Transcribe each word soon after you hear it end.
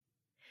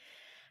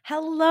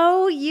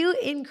Hello, you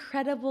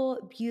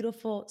incredible,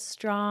 beautiful,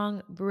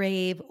 strong,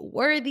 brave,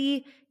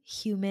 worthy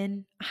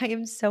human. I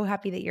am so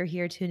happy that you're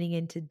here tuning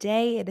in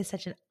today. It is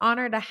such an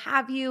honor to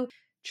have you.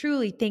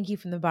 Truly, thank you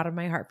from the bottom of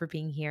my heart for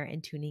being here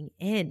and tuning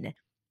in.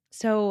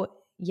 So,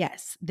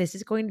 yes, this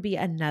is going to be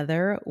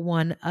another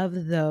one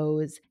of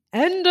those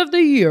end of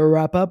the year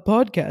wrap up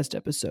podcast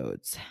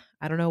episodes.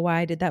 I don't know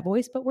why I did that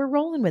voice, but we're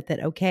rolling with it,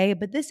 okay?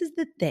 But this is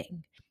the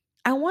thing.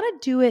 I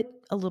want to do it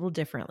a little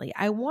differently.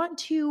 I want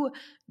to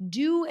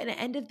do an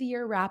end of the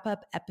year wrap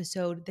up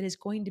episode that is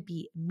going to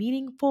be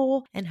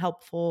meaningful and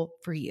helpful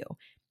for you.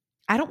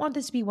 I don't want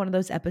this to be one of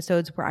those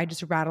episodes where I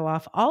just rattle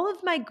off all of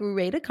my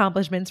great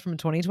accomplishments from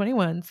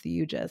 2021 so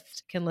you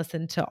just can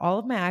listen to all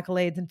of my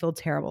accolades and feel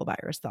terrible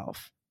about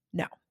yourself.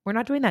 No, we're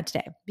not doing that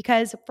today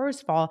because,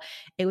 first of all,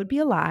 it would be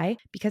a lie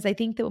because I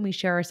think that when we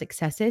share our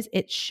successes,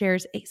 it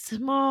shares a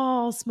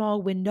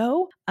small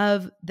window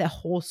of the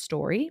whole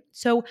story.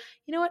 So,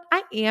 you know what?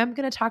 I am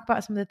going to talk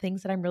about some of the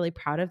things that I'm really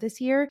proud of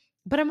this year,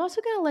 but I'm also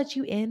going to let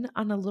you in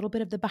on a little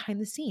bit of the behind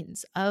the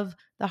scenes of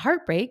the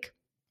heartbreak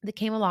that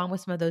came along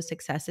with some of those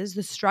successes,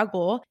 the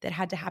struggle that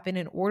had to happen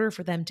in order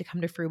for them to come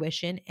to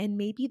fruition, and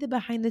maybe the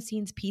behind the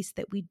scenes piece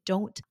that we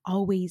don't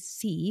always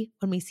see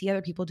when we see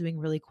other people doing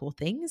really cool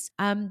things.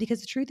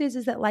 Because the truth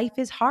is that life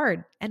is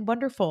hard and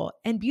wonderful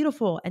and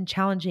beautiful and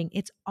challenging.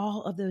 It's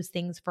all of those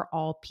things for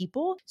all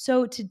people.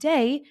 So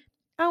today,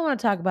 I want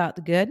to talk about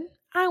the good.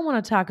 I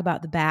want to talk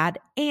about the bad,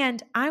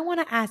 and I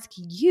want to ask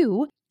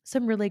you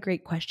some really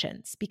great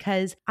questions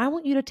because I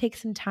want you to take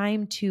some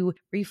time to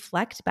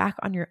reflect back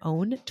on your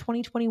own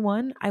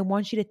 2021. I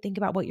want you to think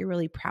about what you're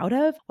really proud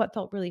of, what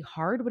felt really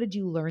hard, what did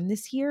you learn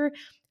this year,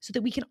 so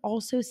that we can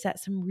also set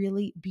some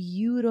really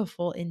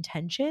beautiful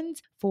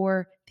intentions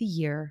for the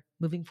year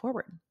moving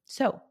forward.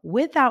 So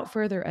without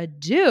further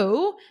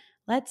ado,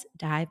 let's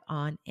dive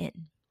on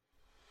in.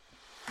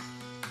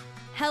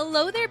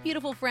 Hello there,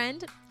 beautiful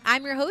friend.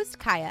 I'm your host,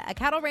 Kaya, a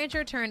cattle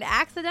rancher turned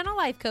accidental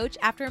life coach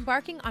after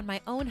embarking on my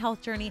own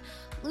health journey,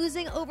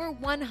 losing over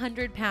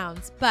 100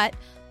 pounds, but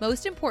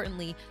most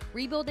importantly,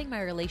 rebuilding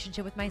my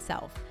relationship with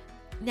myself.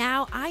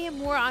 Now I am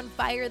more on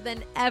fire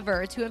than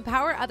ever to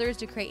empower others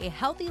to create a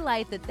healthy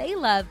life that they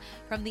love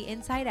from the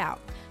inside out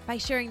by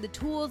sharing the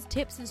tools,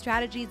 tips, and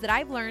strategies that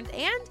I've learned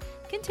and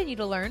continue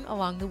to learn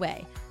along the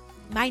way.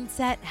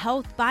 Mindset,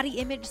 health, body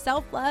image,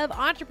 self-love,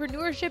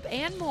 entrepreneurship,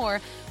 and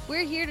more.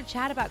 We're here to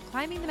chat about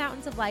climbing the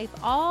mountains of life,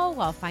 all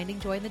while finding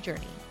joy in the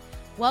journey.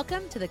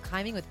 Welcome to the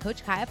Climbing with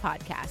Coach Kaya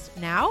podcast.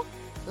 Now,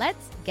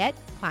 let's get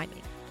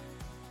climbing.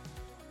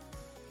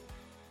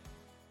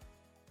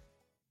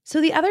 So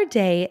the other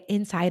day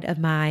inside of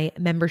my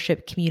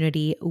membership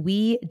community,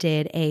 we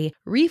did a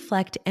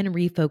reflect and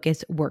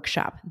refocus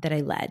workshop that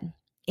I led.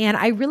 And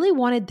I really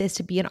wanted this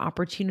to be an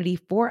opportunity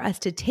for us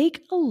to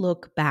take a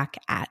look back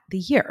at the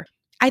year.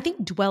 I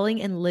think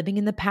dwelling and living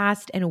in the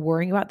past and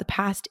worrying about the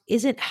past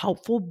isn't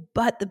helpful,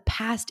 but the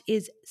past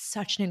is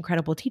such an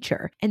incredible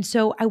teacher. And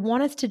so I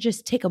want us to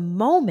just take a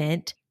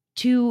moment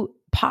to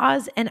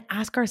pause and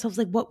ask ourselves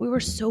like what we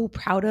were so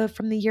proud of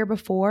from the year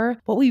before,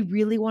 what we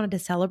really wanted to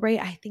celebrate.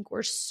 I think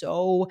we're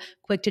so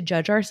quick to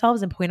judge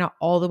ourselves and point out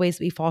all the ways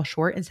that we fall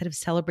short instead of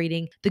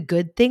celebrating the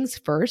good things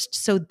first.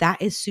 So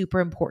that is super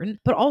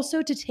important, but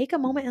also to take a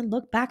moment and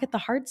look back at the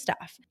hard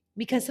stuff,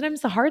 because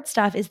sometimes the hard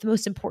stuff is the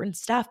most important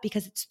stuff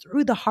because it's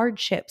through the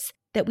hardships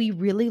that we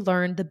really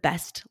learn the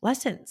best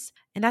lessons.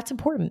 And that's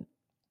important.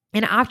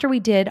 And after we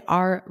did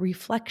our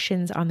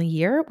reflections on the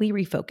year, we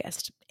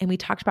refocused and we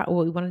talked about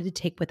what we wanted to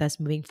take with us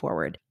moving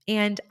forward.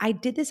 And I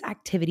did this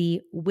activity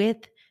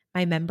with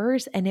my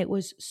members and it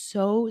was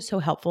so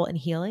helpful and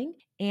healing.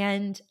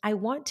 And I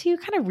want to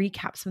kind of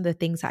recap some of the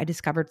things that I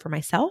discovered for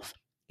myself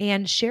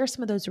and share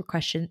some of those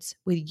questions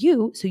with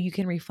you so you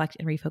can reflect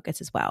and refocus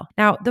as well.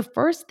 Now, the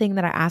first thing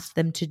that I asked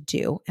them to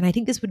do, and I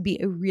think this would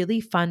be a really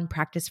fun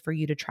practice for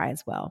you to try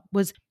as well,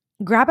 was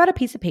grab out a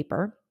piece of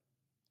paper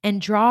and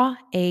draw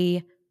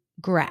a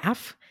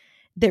graph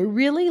that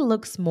really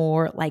looks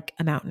more like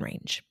a mountain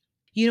range.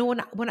 You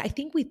know, when I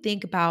think we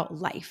think about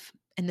life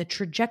and the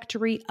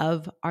trajectory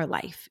of our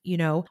life, you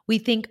know, we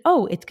think,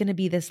 oh, it's going to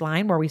be this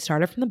line where we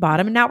started from the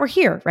bottom and now we're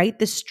here, right?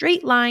 The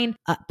straight line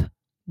up.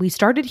 We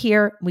started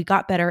here, we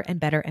got better and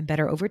better and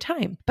better over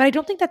time. But I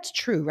don't think that's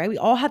true, right? We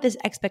all have this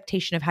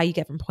expectation of how you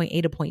get from point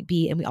A to point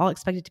B, and we all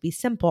expect it to be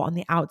simple on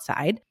the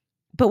outside.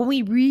 But when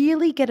we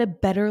really get a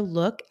better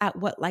look at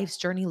what life's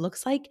journey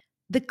looks like,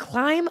 the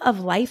climb of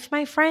life,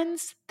 my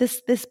friends,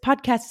 this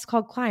podcast is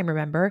called Climb,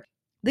 remember?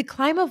 The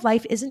climb of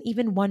life isn't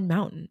even one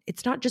mountain.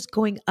 It's not just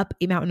going up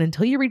a mountain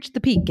until you reach the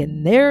peak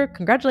and there,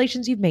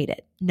 congratulations, you've made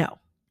it. No.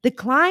 The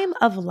climb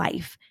of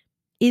life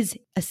is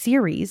a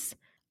series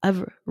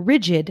of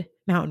rigid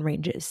mountain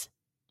ranges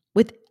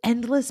with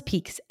endless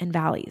peaks and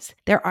valleys.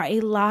 There are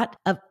a lot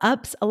of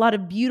ups, a lot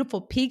of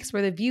beautiful peaks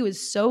where the view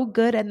is so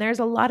good, and there's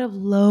a lot of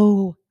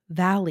low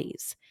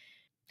valleys.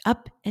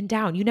 Up and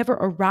down. You never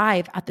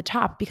arrive at the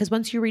top because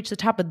once you reach the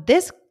top of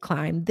this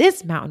climb,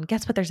 this mountain,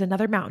 guess what? There's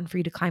another mountain for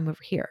you to climb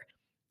over here.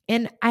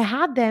 And I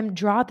had them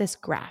draw this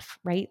graph,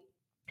 right?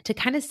 to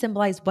kind of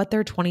symbolize what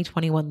their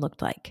 2021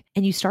 looked like.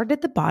 And you started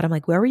at the bottom,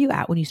 like where were you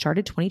at when you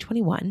started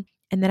 2021?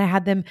 And then I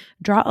had them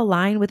draw a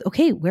line with,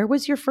 okay, where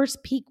was your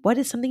first peak? What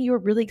is something you were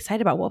really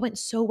excited about? What went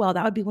so well?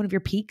 That would be one of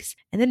your peaks.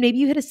 And then maybe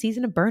you hit a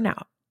season of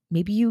burnout.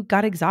 Maybe you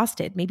got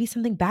exhausted. Maybe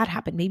something bad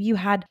happened. Maybe you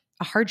had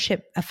a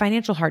hardship, a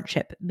financial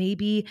hardship.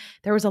 Maybe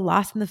there was a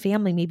loss in the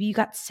family. Maybe you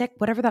got sick,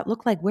 whatever that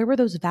looked like. Where were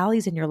those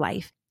valleys in your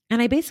life?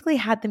 And I basically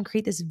had them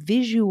create this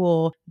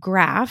visual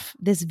graph,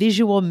 this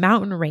visual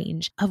mountain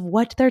range of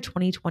what their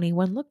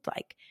 2021 looked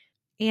like.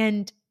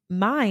 And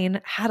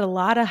mine had a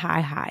lot of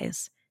high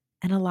highs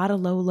and a lot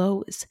of low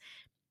lows.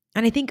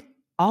 And I think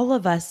all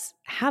of us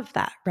have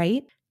that,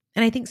 right?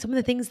 And I think some of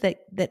the things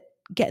that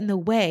get in the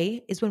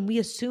way is when we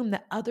assume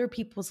that other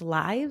people's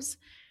lives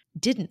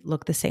didn't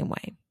look the same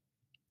way.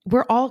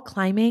 We're all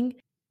climbing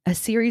a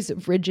series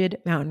of rigid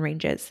mountain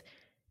ranges.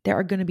 There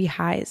are going to be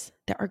highs.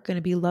 There are going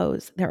to be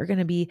lows. There are going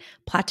to be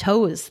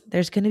plateaus.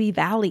 There's going to be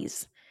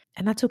valleys.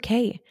 And that's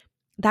okay.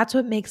 That's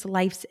what makes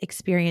life's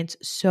experience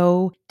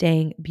so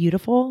dang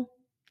beautiful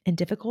and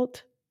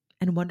difficult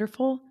and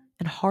wonderful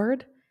and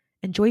hard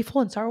and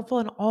joyful and sorrowful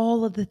and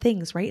all of the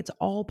things, right? It's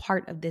all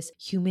part of this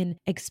human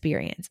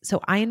experience.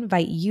 So I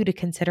invite you to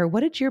consider,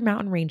 what did your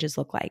mountain ranges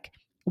look like?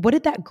 What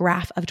did that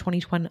graph of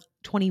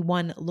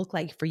 2021 look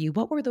like for you?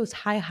 What were those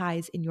high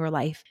highs in your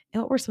life?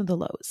 And what were some of the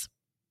lows?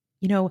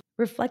 You know,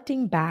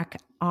 reflecting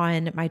back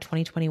on my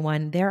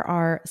 2021, there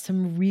are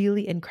some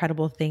really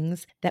incredible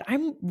things that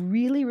I'm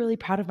really, really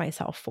proud of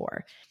myself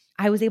for.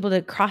 I was able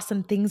to cross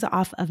some things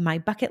off of my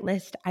bucket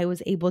list. I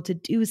was able to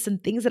do some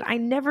things that I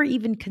never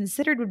even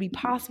considered would be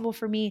possible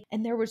for me.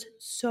 And there was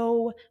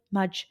so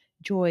much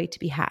joy to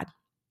be had.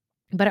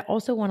 But I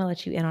also want to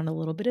let you in on a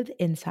little bit of the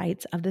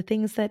insights of the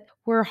things that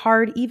were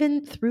hard,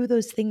 even through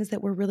those things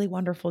that were really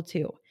wonderful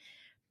too.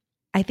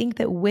 I think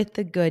that with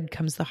the good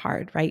comes the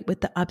hard, right?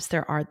 With the ups,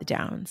 there are the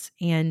downs.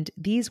 And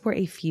these were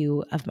a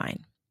few of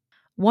mine.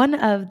 One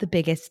of the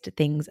biggest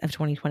things of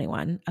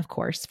 2021, of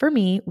course, for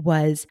me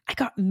was I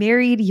got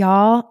married,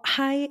 y'all.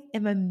 I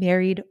am a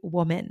married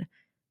woman.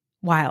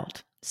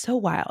 Wild, so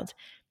wild.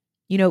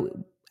 You know,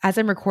 as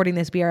I'm recording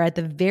this, we are at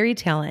the very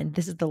tail end.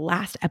 This is the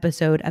last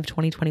episode of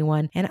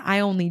 2021, and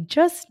I only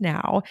just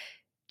now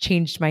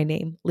changed my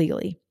name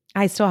legally.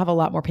 I still have a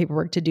lot more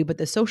paperwork to do, but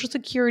the Social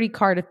Security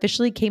card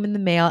officially came in the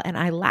mail, and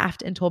I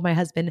laughed and told my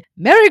husband,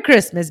 "Merry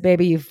Christmas,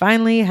 baby. You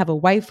finally have a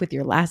wife with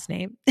your last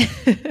name."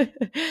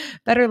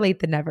 Better late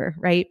than never,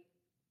 right?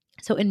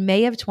 So in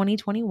May of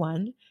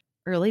 2021,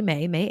 early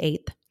May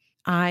 8th,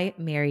 I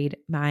married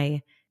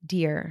my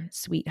dear,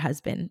 sweet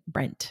husband,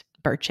 Brent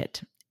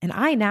Burchett. And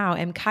I now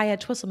am Kaya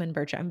Twisselman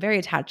Burchett. I'm very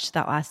attached to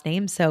that last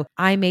name. So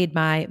I made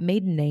my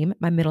maiden name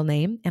my middle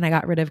name, and I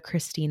got rid of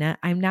Christina.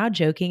 I'm now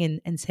joking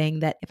and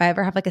saying that if I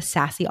ever have like a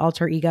sassy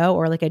alter ego,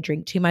 or like I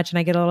drink too much and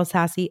I get a little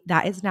sassy,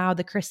 that is now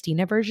the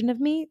Christina version of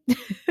me.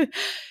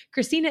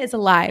 Christina is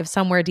alive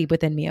somewhere deep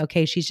within me.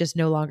 Okay. She's just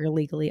no longer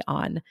legally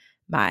on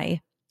my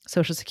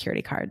Social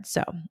Security card.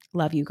 So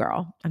love you,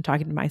 girl. I'm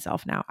talking to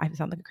myself now. I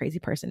sound like a crazy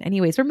person.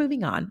 Anyways, we're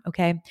moving on.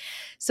 Okay.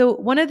 So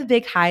one of the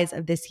big highs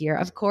of this year,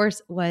 of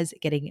course, was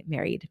getting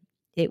married.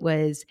 It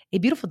was a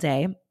beautiful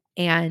day.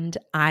 And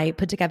I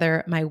put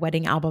together my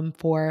wedding album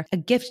for a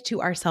gift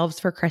to ourselves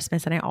for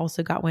Christmas. And I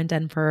also got one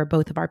done for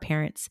both of our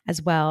parents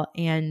as well.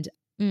 And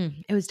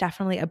it was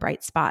definitely a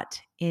bright spot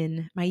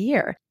in my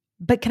year.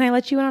 But can I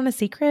let you in on a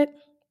secret?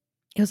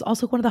 It was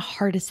also one of the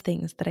hardest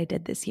things that I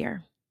did this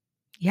year.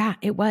 Yeah,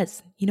 it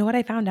was. You know what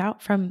I found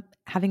out from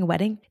having a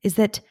wedding is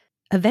that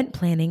event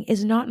planning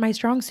is not my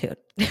strong suit.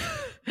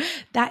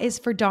 That is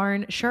for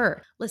darn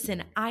sure.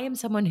 Listen, I am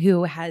someone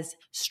who has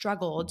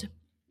struggled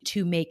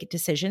to make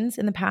decisions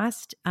in the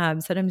past.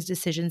 Sometimes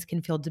decisions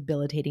can feel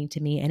debilitating to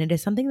me, and it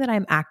is something that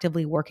I'm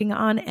actively working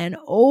on. And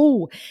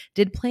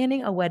did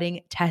planning a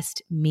wedding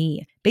test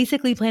me?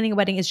 Basically, planning a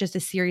wedding is just a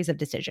series of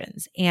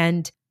decisions.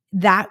 And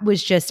that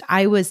was just,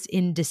 I was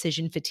in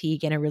decision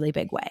fatigue in a really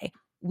big way.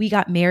 We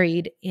got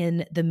married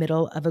in the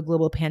middle of a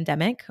global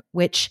pandemic,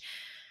 which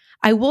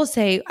I will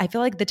say, I feel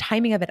like the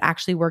timing of it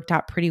actually worked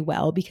out pretty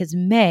well, because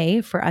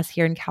May for us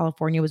here in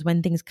California was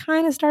when things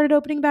kind of started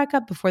opening back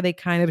up before they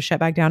kind of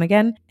shut back down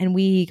again. And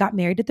we got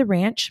married at the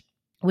ranch,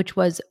 which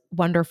was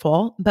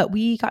wonderful, but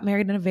we got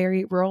married in a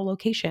very rural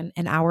location,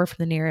 an hour from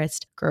the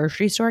nearest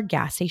grocery store,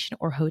 gas station,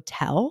 or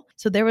hotel.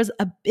 So there was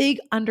a big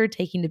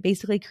undertaking to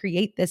basically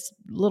create this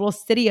little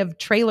city of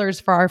trailers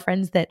for our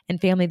friends and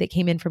family that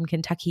came in from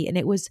Kentucky. And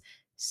it was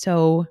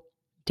so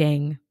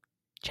dang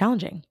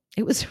challenging.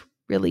 It was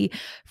really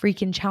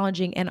freaking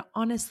challenging. And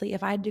honestly,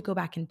 if I had to go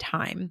back in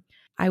time,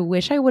 I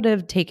wish I would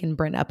have taken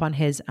Brent up on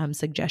his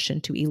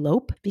suggestion to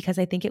elope, because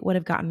I think it would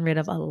have gotten rid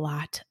of a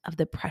lot of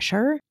the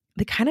pressure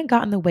that kind of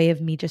got in the way of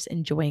me just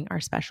enjoying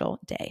our special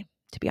day,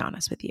 to be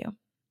honest with you.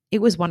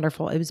 It was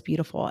wonderful. It was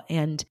beautiful.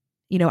 And,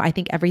 you know, I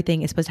think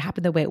everything is supposed to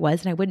happen the way it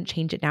was, and I wouldn't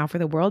change it now for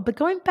the world. But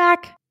going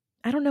back,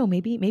 I don't know,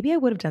 maybe I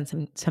would have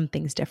done some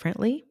things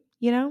differently,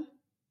 you know?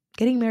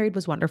 Getting married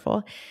was wonderful.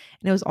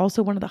 And it was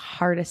also one of the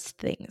hardest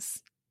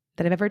things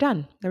that I've ever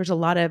done. There was a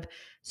lot of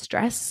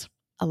stress,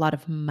 a lot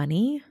of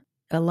money,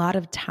 a lot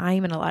of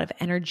time and a lot of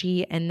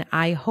energy. And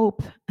I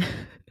hope,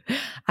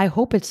 I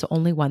hope it's the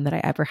only one that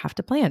I ever have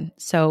to plan.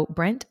 So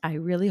Brent, I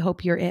really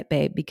hope you're it,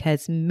 babe,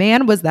 because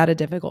man, was that a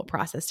difficult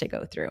process to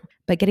go through.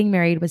 But getting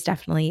married was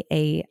definitely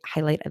a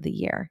highlight of the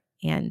year.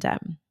 And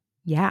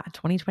yeah,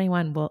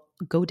 2021 will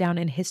go down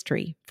in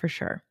history for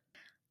sure.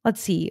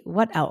 Let's see,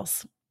 what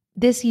else?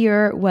 This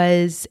year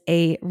was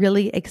a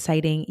really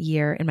exciting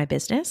year in my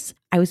business.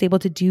 I was able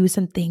to do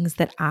some things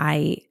that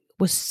I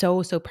was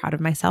so proud of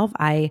myself.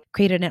 I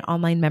created an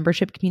online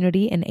membership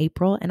community in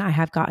April, and I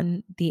have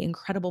gotten the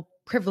incredible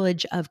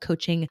privilege of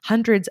coaching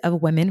hundreds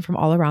of women from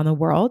all around the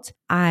world.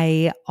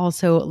 I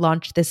also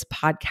launched this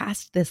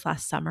podcast this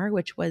last summer,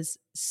 which was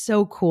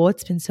so cool.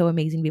 It's been so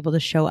amazing to be able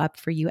to show up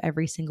for you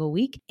every single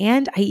week.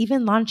 And I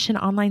even launched an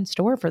online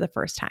store for the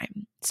first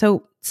time.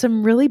 So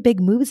some really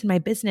big moves in my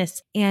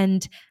business,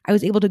 and I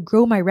was able to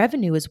grow my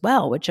revenue as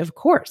well, which of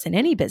course in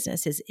any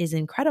business is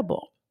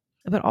incredible.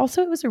 But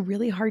also it was a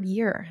really hard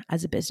year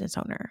as a business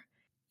owner.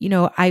 You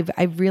know,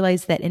 I've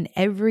realized that in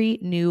every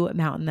new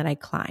mountain that I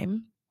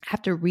climb, I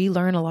have to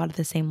relearn a lot of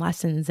the same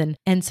lessons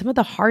and some of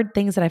the hard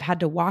things that I've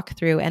had to walk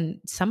through, and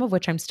some of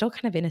which I'm still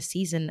kind of in a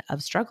season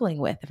of struggling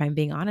with, if I'm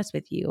being honest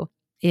with you,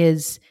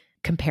 is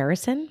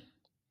comparison,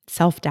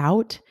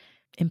 self-doubt,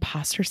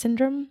 imposter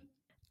syndrome.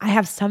 I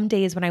have some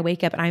days when I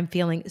wake up and I'm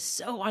feeling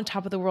so on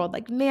top of the world,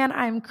 like, man,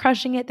 I'm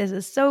crushing it. This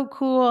is so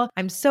cool.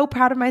 I'm so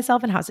proud of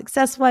myself and how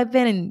successful I've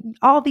been and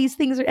all these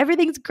things,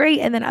 everything's great.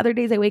 And then other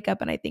days I wake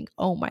up and I think,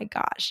 oh my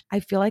gosh, I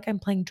feel like I'm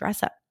playing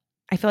dress up.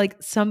 I feel like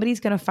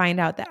somebody's going to find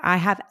out that I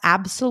have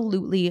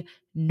absolutely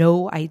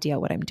no idea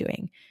what I'm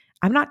doing.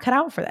 I'm not cut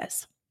out for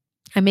this.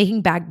 I'm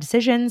making bad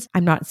decisions.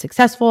 I'm not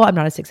successful. I'm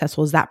not as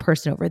successful as that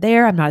person over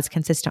there. I'm not as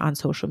consistent on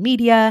social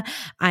media.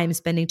 I'm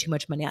spending too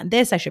much money on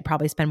this. I should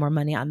probably spend more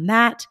money on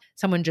that.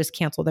 Someone just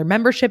canceled their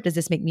membership. Does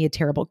this make me a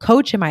terrible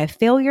coach? Am I a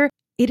failure?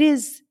 It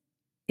is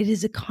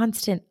a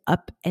constant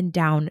up and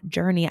down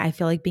journey. I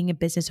feel like being a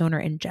business owner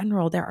in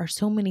general, there are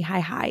so many high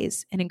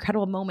highs and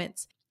incredible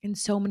moments and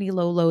so many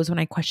low lows when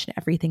I question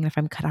everything if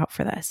I'm cut out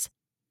for this.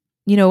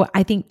 You know,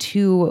 I think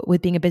too,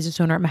 with being a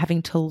business owner, I'm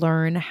having to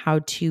learn how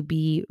to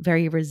be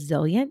very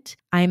resilient.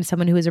 I am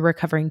someone who is a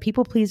recovering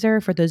people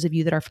pleaser. For those of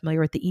you that are familiar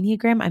with the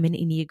Enneagram, I'm an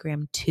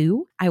Enneagram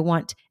 2. I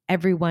want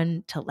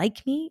everyone to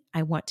like me.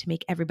 I want to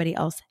make everybody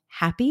else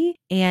happy.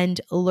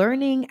 And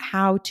learning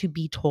how to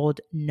be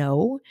told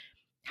no,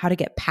 how to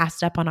get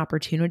passed up on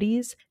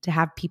opportunities, to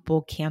have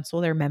people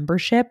cancel their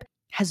membership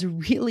has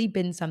really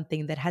been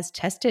something that has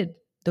tested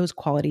those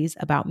qualities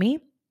about me.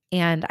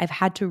 And I've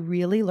had to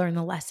really learn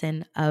the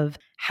lesson of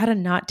how to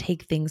not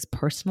take things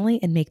personally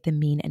and make them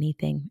mean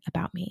anything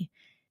about me.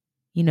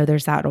 You know,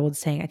 there's that old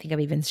saying, I think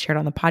I've even shared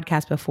on the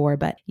podcast before,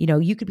 but you know,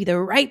 you could be the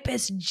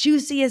ripest,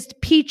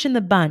 juiciest peach in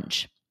the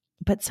bunch,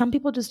 but some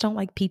people just don't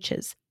like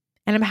peaches.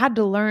 And I've had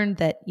to learn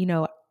that, you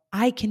know,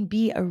 I can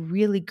be a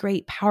really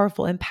great,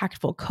 powerful,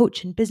 impactful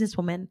coach and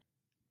businesswoman,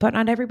 but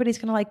not everybody's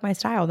going to like my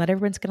style. Not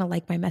everyone's going to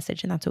like my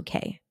message, and that's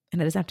okay.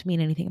 And it doesn't have to mean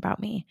anything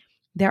about me.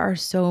 There are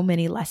so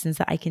many lessons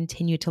that I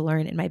continue to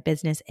learn in my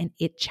business, and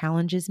it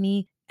challenges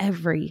me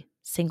every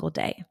single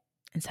day.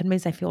 And some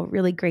days I feel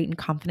really great and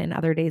confident. And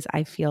other days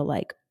I feel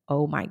like,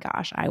 oh my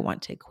gosh, I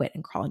want to quit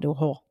and crawl into a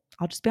hole.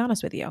 I'll just be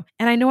honest with you.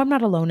 And I know I'm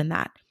not alone in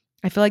that.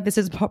 I feel like this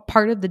is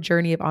part of the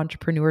journey of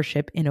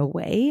entrepreneurship in a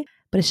way,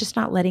 but it's just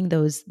not letting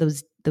those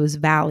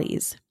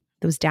valleys,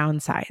 those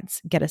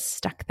downsides get us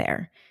stuck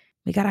there.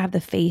 We got to have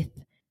the faith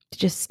to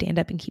just stand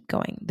up and keep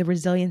going. The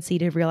resiliency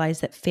to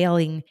realize that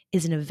failing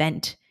is an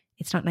event.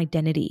 It's not an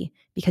identity.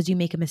 Because you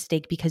make a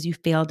mistake, because you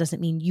fail,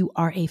 doesn't mean you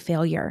are a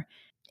failure.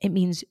 It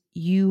means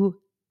you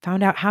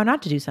found out how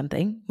not to do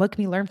something. What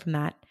can we learn from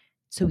that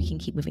so we can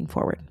keep moving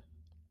forward?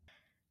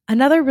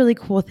 Another really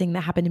cool thing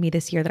that happened to me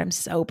this year that I'm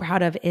so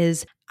proud of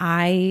is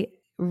I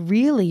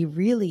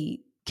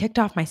really kicked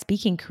off my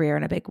speaking career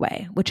in a big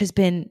way, which has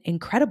been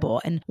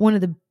incredible. And one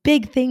of the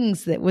big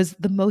things that was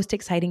the most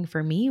exciting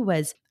for me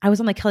was I was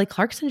on the Kelly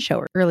Clarkson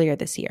show earlier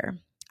this year.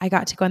 I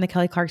got to go on the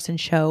Kelly Clarkson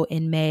show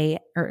in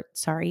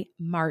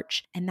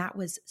March. And that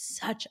was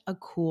such a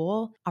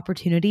cool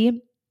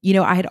opportunity. You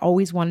know, I had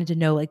always wanted to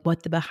know like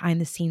what the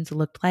behind the scenes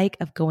looked like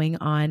of going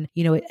on,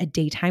 you know, a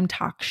daytime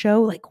talk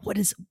show. Like what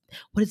does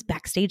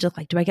backstage look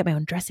like? Do I get my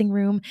own dressing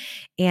room?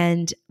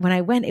 And when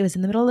I went, it was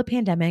in the middle of the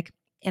pandemic.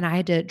 And I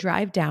had to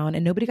drive down,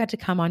 and nobody got to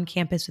come on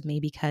campus with me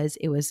because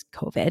it was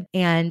COVID.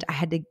 And I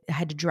had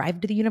to drive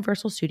to the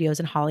Universal Studios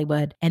in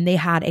Hollywood, and they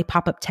had a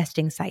pop-up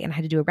testing site, and I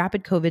had to do a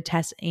rapid COVID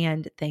test.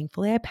 And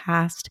thankfully I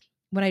passed.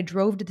 When I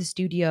drove to the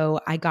studio,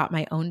 I got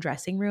my own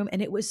dressing room,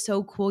 and it was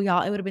so cool,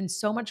 y'all. It would have been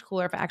so much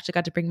cooler if I actually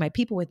got to bring my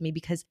people with me,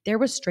 because there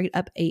was straight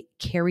up a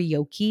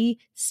karaoke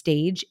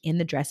stage in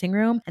the dressing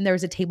room, and there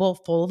was a table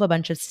full of a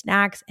bunch of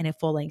snacks and a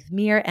full-length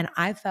mirror. And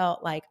I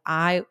felt like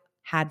I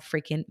had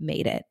freaking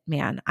made it,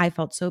 man. I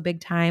felt so big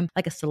time,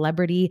 like a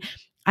celebrity.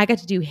 I got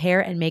to do hair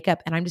and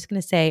makeup. And I'm just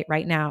going to say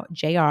right now,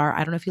 JR, I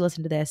don't know if you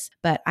listen to this,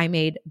 but I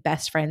made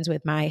best friends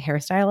with my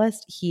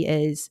hairstylist. He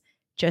is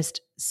just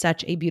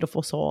such a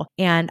beautiful soul.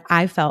 And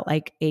I felt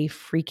like a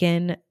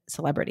freaking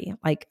celebrity,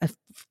 like a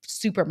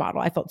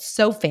supermodel. I felt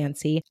so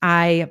fancy.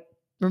 I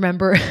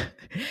remember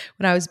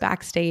when I was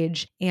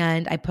backstage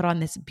and I put on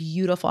this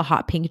beautiful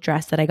hot pink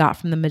dress that I got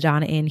from the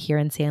Madonna Inn here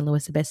in San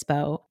Luis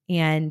Obispo.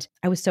 And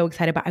I was so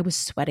excited, but I was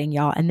sweating,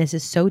 y'all. And this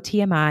is so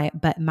TMI,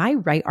 but my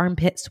right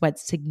armpit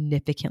sweats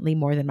significantly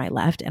more than my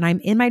left. And I'm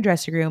in my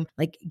dressing room,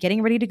 like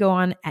getting ready to go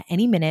on at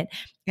any minute.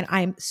 And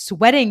I'm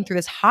sweating through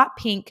this hot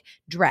pink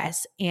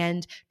dress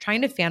and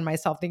trying to fan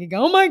myself, thinking,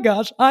 oh my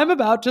gosh, I'm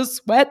about to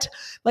sweat,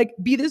 like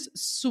be this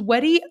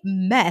sweaty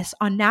mess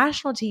on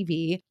national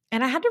TV.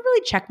 And I had to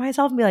really check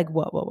myself and be like,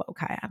 whoa,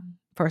 Kaya.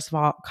 First of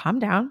all, calm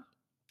down.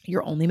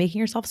 You're only making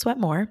yourself sweat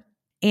more.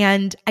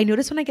 And I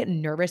notice when I get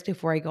nervous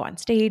before I go on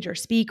stage or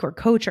speak or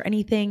coach or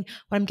anything,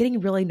 when I'm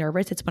getting really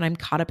nervous, it's when I'm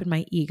caught up in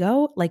my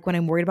ego, like when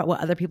I'm worried about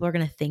what other people are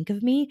going to think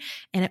of me.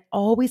 And it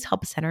always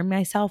helps center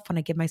myself when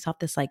I give myself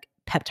this like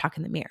pep talk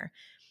in the mirror.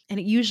 And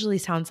it usually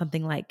sounds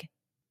something like,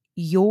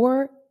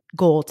 your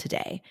goal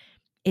today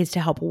is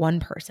to help one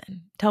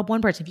person,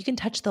 If you can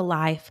touch the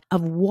life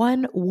of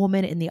one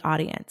woman in the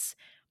audience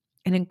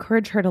and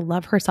encourage her to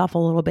love herself a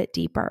little bit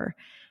deeper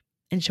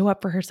and show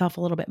up for herself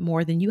a little bit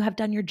more, then you have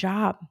done your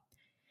job.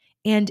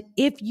 And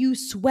if you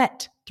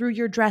sweat through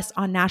your dress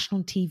on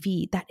national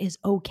TV, that is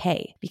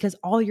okay, because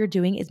all you're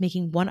doing is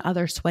making one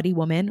other sweaty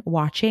woman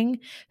watching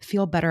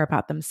feel better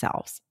about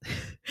themselves.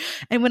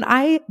 And when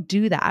I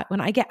do that,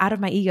 when I get out of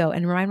my ego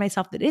and remind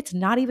myself that it's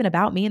not even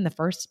about me in the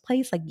first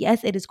place, like,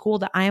 yes, it is cool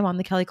that I am on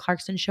the Kelly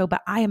Clarkson show,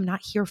 but I am not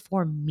here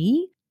for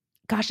me.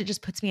 Gosh, it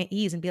just puts me at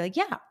ease and be like,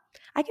 yeah,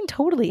 I can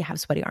totally have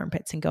sweaty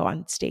armpits and go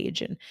on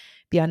stage and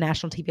be on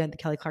national TV on the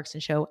Kelly Clarkson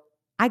show.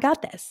 I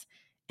got this.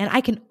 And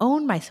I can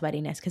own my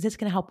sweatiness because it's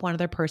going to help one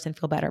other person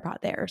feel better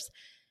about theirs.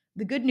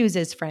 The good news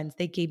is, friends,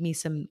 they gave me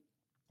some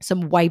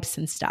wipes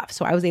and stuff.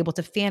 So I was able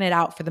to fan it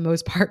out for the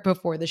most part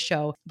before the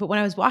show. But when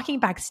I was walking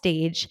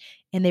backstage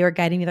and they were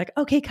guiding me like,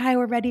 okay, Kai,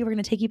 we're ready. We're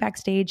going to take you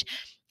backstage.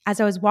 As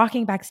I was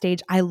walking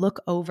backstage, I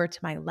look over to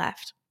my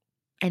left.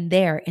 And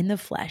there in the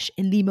flesh,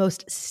 in the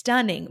most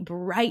stunning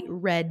bright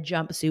red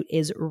jumpsuit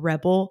is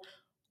Rebel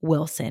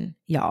Wilson,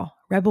 y'all.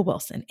 Rebel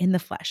Wilson in the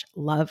flesh.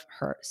 Love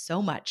her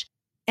so much.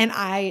 And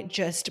I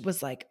just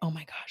was like, oh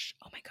my gosh,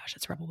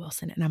 it's Rebel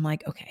Wilson. And I'm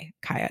like, okay,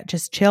 Kaya,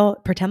 just chill.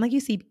 Pretend like you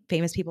see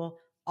famous people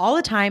all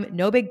the time.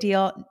 No big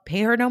deal.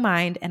 Pay her no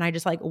mind. And I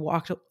just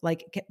walked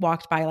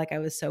by like I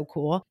was so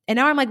cool. And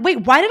now I'm like,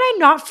 wait, why did I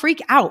not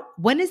freak out?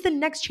 When is the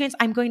next chance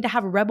I'm going to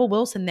have Rebel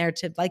Wilson there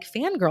to like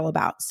fangirl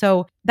about?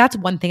 So that's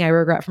one thing I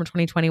regret from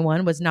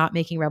 2021 was not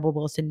making Rebel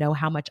Wilson know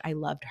how much I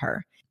loved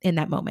her in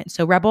that moment.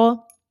 So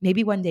Rebel,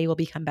 maybe one day we'll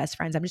become best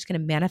friends. I'm just going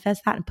to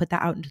manifest that and put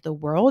that out into the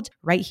world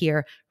right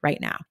here, right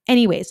now.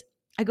 Anyways,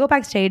 I go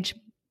backstage.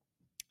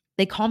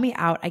 They call me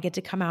out. I get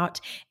to come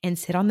out and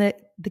sit on the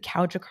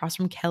couch across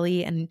from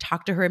Kelly and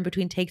talk to her in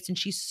between takes. And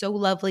she's so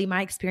lovely.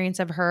 My experience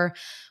of her,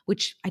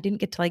 which I didn't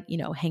get to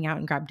hang out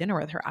and grab dinner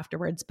with her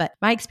afterwards, but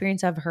my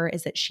experience of her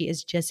is that she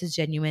is just as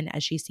genuine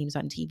as she seems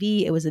on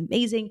TV. It was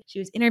amazing. She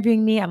was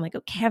interviewing me. I'm like,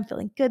 okay, I'm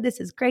feeling good. This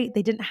is great.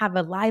 They didn't have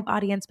a live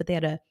audience, but they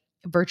had a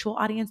virtual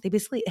audience. They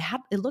basically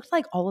it looked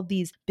like all of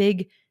these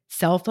big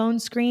cell phone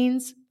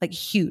screens, like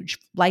huge,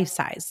 life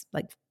size,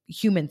 like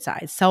human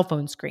size cell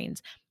phone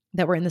screens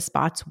that were in the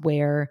spots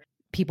where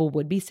people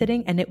would be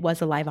sitting. And it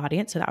was a live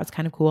audience. So that was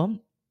kind of cool.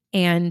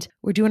 And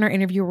we're doing our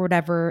interview or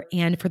whatever.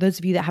 And for those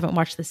of you that haven't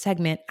watched the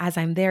segment, as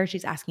I'm there,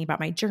 she's asking about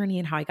my journey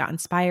and how I got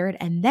inspired.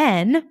 And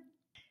then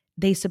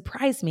they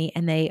surprise me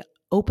and they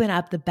open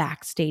up the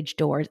backstage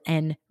doors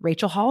and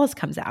Rachel Hollis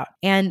comes out.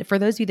 And for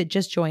those of you that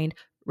just joined,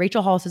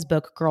 Rachel Hollis's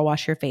book, Girl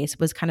Wash Your Face,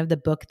 was kind of the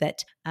book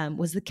that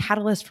was the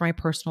catalyst for my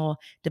personal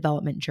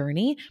development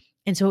journey.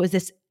 And so it was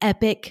this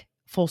epic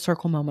full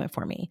circle moment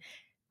for me.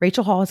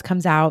 Rachel Hollis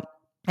comes out.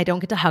 I don't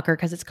get to hug her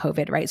because it's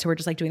COVID, right? So we're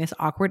just like doing this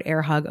awkward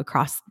air hug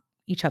across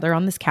each other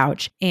on this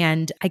couch.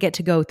 And I get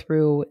to go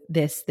through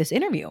this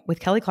interview with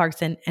Kelly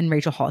Clarkson and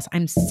Rachel Hollis.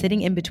 I'm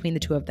sitting in between the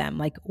two of them.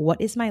 Like,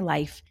 what is my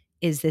life?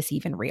 Is this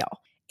even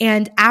real?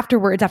 And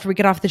afterwards, after we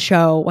get off the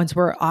show, once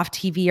we're off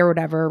TV or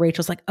whatever,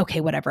 Rachel's like, okay,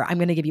 whatever, I'm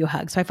going to give you a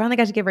hug. So I finally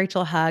got to give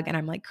Rachel a hug and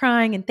I'm like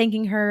crying and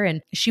thanking her.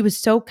 And she was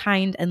so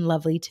kind and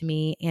lovely to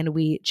me. And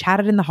we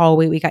chatted in the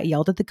hallway. We got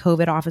yelled at the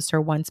COVID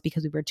officer once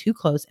because we were too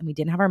close and we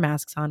didn't have our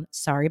masks on.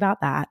 Sorry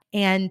about that.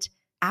 And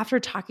after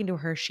talking to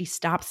her, she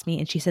stops me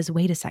and she says,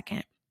 wait a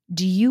second,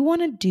 do you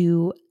want to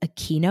do a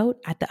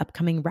keynote at the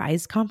upcoming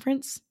Rise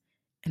conference?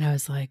 And I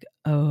was like,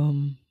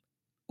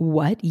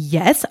 what?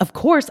 Yes, of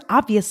course,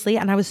 obviously.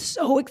 And I was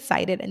so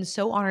excited and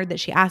so honored that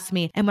she asked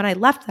me. And when I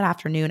left that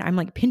afternoon, I'm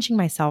like pinching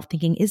myself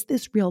thinking, is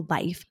this real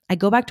life? I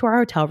go back to our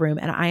hotel room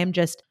and I am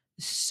just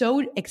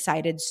so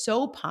excited,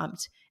 so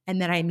pumped.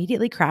 And then I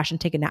immediately crash and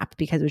take a nap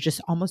because it was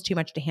just almost too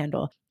much to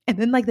handle. And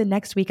then like the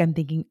next week, I'm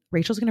thinking,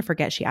 Rachel's going to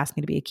forget she asked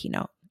me to be a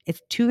keynote.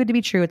 It's too good to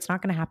be true. It's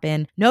not going to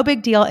happen. No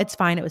big deal. It's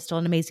fine. It was still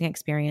an amazing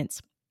experience.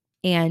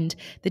 And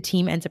the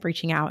team ends up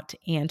reaching out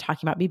and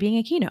talking about me being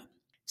a keynote.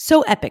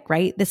 So epic,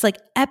 right? This like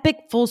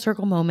epic full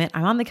circle moment.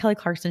 I'm on the Kelly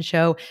Clarkson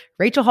show.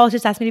 Rachel Hollis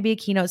just asked me to be a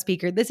keynote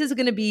speaker. This is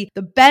going to be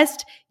the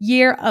best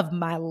year of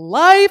my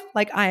life.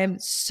 Like I am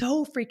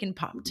so freaking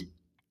pumped.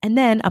 And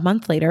then a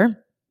month later,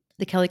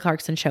 the Kelly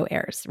Clarkson show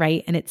airs,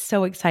 right? And it's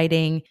so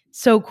exciting,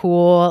 so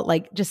cool,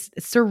 like just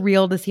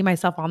surreal to see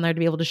myself on there to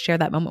be able to share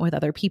that moment with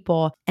other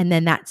people. And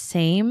then that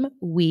same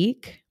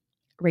week,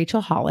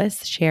 Rachel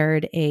Hollis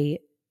shared a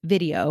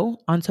video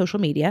on social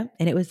media,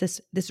 and it was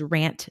this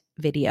rant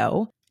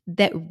video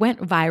that went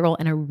viral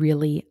in a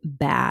really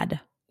bad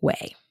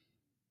way.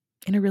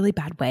 In a really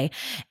bad way.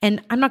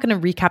 And I'm not going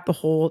to recap the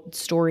whole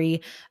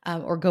story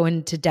or go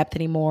into depth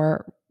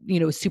anymore,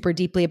 super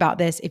deeply about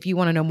this. If you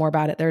want to know more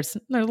about it, there's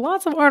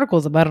lots of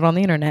articles about it on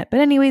the internet. But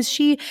anyways,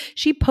 she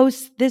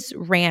posts this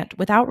rant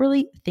without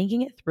really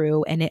thinking it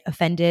through, and it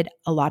offended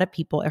a lot of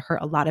people. It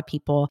hurt a lot of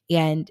people,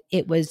 and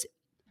it was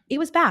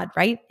bad,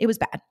 right? It was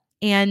bad.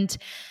 And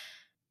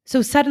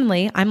so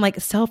suddenly I'm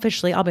like,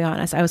 selfishly, I'll be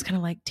honest, I was kind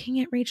of like, dang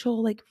it,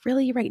 Rachel, like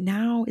really right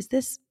now,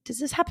 does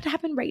this happen to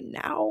happen right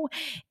now?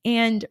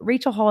 And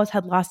Rachel Hollis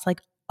had lost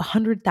like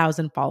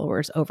 100,000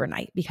 followers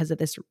overnight because of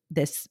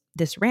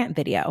this rant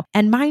video.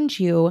 And mind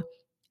you,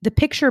 the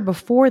picture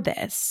before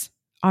this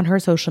on her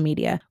social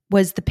media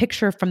was the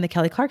picture from the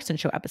Kelly Clarkson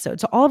show episode.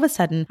 So all of a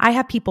sudden I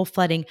have people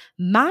flooding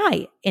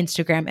my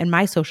Instagram and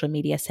my social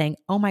media saying,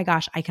 oh my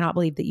gosh, I cannot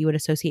believe that you would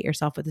associate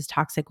yourself with this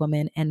toxic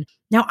woman. And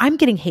now I'm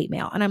getting hate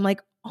mail, and I'm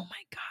like, oh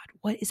my God,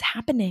 what is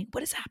happening?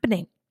 What is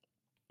happening?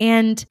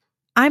 And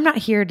I'm not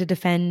here to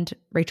defend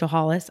Rachel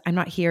Hollis. I'm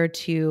not here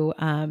to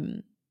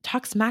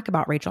talk smack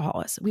about Rachel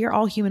Hollis. We are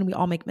all human. We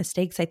all make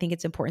mistakes. I think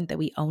it's important that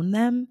we own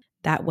them.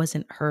 That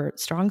wasn't her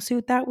strong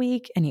suit that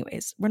week.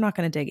 Anyways, we're not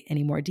going to dig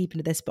any more deep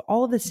into this, but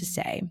all of this to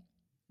say,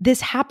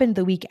 this happened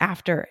the week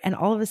after. And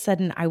all of a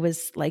sudden I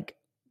was like,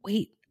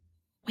 wait,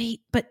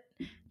 but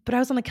I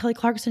was on the Kelly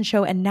Clarkson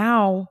show, and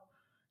now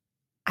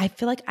I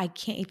feel like I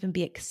can't even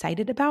be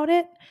excited about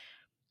it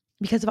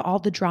because of all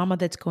the drama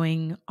that's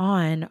going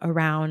on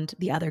around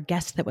the other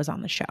guest that was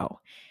on the show.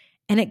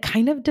 And it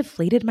kind of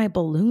deflated my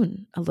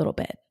balloon a little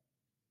bit.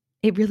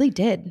 It really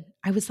did.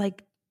 I was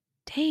like,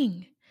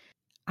 dang.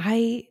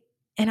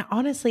 And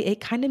honestly,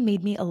 it kind of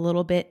made me a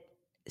little bit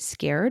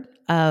scared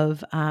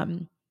of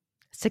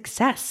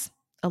success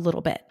a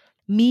little bit.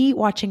 Me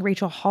watching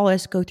Rachel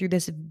Hollis go through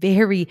this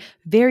very,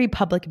 very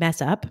public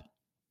mess up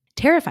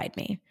terrified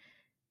me.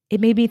 It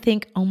made me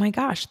think, oh my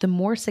gosh, the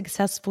more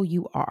successful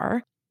you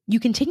are, you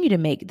continue to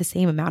make the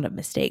same amount of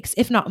mistakes,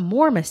 if not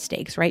more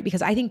mistakes, right?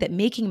 Because I think that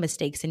making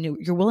mistakes and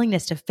your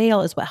willingness to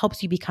fail is what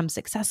helps you become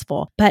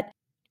successful. But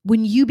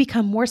when you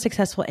become more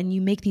successful and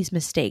you make these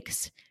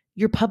mistakes,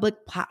 your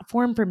public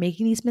platform for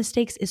making these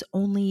mistakes is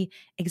only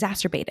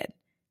exacerbated.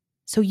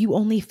 So you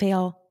only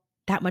fail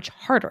that much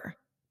harder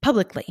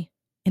publicly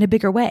in a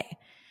bigger way.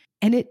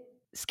 And it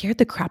scared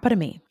the crap out of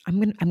me. I'm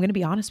going to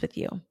be honest with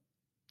you.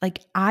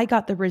 Like, I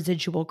got the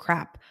residual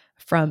crap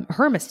from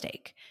her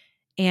mistake.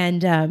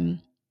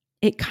 And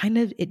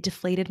it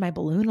deflated my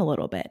balloon a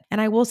little bit. And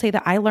I will say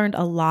that I learned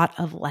a lot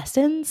of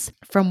lessons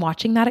from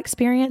watching that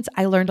experience.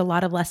 I learned a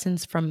lot of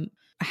lessons from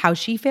how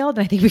she failed.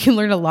 And I think we can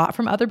learn a lot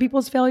from other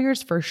people's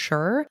failures for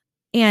sure.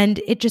 And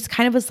it just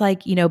kind of was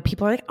like,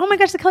 people are like, oh my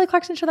gosh, the Kelly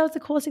Clarkson show, that was the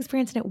coolest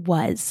experience. And it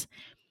was.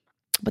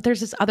 But there's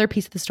this other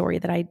piece of the story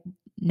that I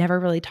never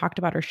really talked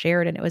about or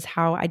shared. And it was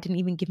how I didn't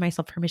even give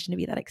myself permission to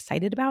be that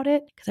excited about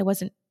it because I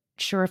wasn't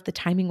sure if the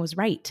timing was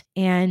right.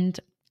 And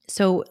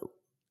so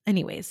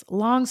anyways,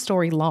 long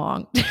story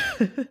long,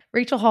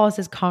 Rachel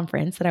Hollis's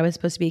conference that I was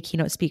supposed to be a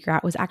keynote speaker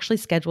at was actually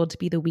scheduled to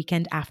be the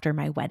weekend after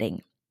my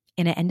wedding.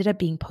 And it ended up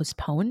being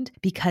postponed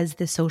because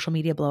the social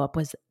media blow up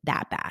was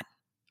that bad.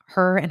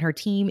 Her and her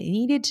team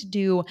needed to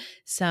do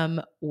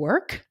some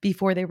work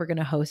before they were going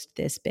to host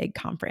this big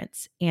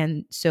conference.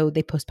 And so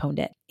they postponed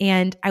it.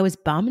 And I was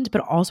bummed,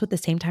 but also at the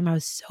same time, I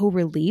was so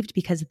relieved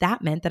because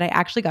that meant that I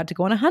actually got to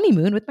go on a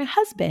honeymoon with my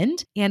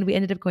husband. And we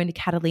ended up going to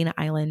Catalina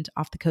Island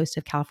off the coast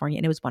of California.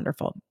 And it was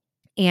wonderful.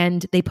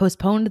 And they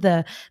postponed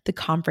the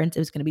conference. It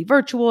was going to be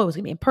virtual. It was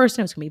going to be in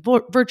person. It was going to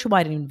be virtual.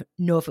 I didn't even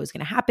know if it was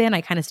going to happen.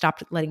 I kind of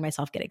stopped letting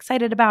myself get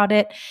excited about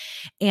it.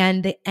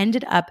 And they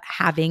ended up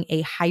having a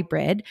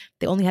hybrid.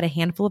 They only had a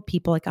handful of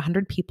people, like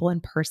 100 people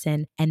in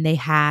person. And they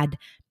had,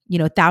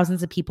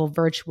 thousands of people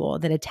virtual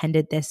that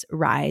attended this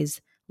Rise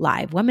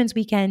Live Women's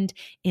Weekend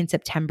in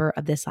September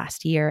of this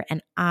last year.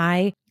 And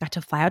I got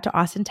to fly out to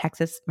Austin,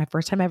 Texas, my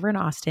first time ever in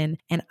Austin.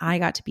 And I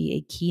got to be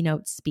a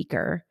keynote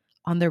speaker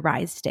on the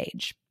Rise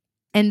stage.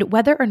 And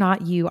whether or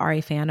not you are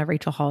a fan of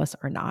Rachel Hollis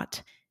or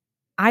not,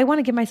 I want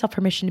to give myself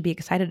permission to be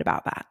excited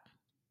about that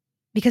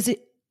because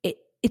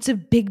it's a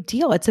big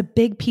deal. It's a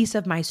big piece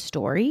of my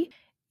story.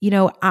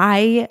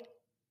 I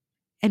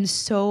am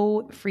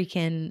so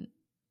freaking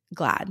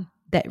glad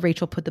that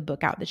Rachel put the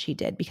book out that she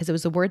did because it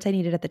was the words I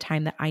needed at the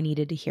time that I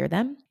needed to hear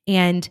them.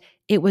 And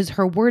it was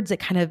her words that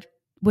kind of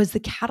was the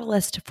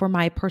catalyst for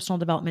my personal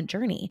development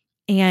journey.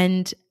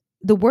 And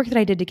the work that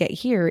I did to get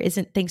here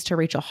isn't thanks to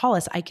Rachel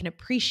Hollis. I can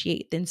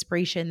appreciate the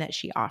inspiration that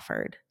she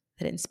offered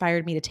that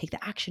inspired me to take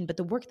the action. But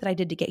the work that I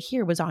did to get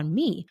here was on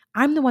me.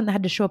 I'm the one that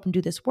had to show up and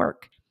do this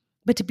work.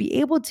 But to be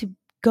able to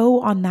go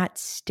on that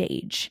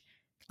stage,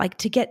 like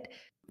to get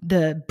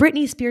the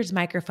Britney Spears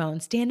microphone,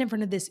 stand in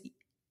front of this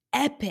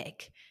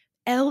epic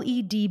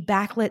LED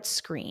backlit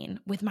screen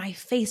with my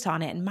face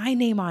on it and my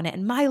name on it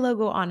and my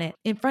logo on it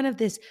in front of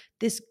this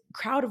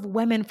crowd of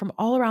women from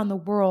all around the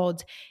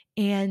world.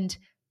 And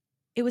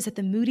it was at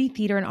the Moody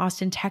Theater in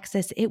Austin,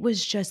 Texas. It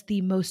was just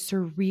the most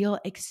surreal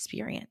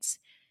experience.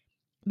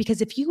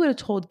 Because if you would have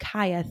told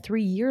Kaya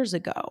 3 years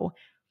ago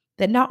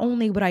that not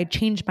only would I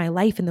change my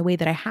life in the way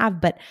that I have,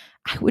 but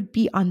I would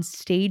be on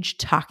stage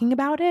talking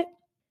about it,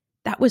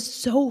 that was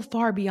so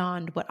far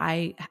beyond what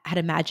I had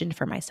imagined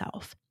for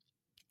myself.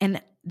 And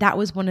that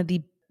was one of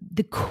the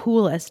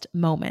coolest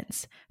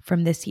moments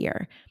from this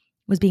year,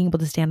 was being able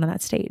to stand on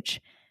that stage.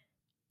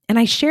 And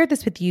I shared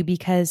this with you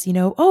because,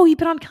 oh, you've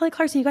been on Kelly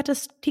Clarkson, you got to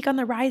speak on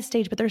the Rise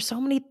stage, but there's so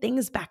many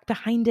things back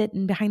behind it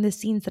and behind the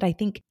scenes that I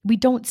think we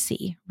don't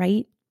see,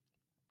 right?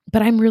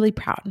 But I'm really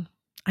proud.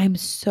 I'm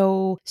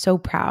so, so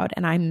proud.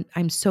 And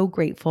I'm so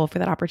grateful for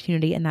that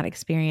opportunity and that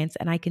experience.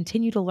 And I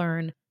continue to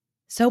learn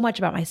so much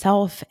about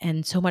myself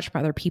and so much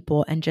from other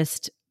people. And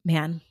just,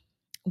 man,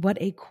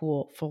 what a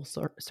cool full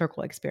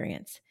circle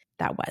experience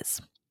that was.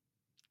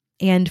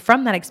 And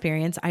from that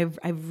experience, I've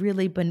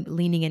really been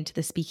leaning into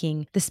the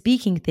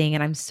speaking thing,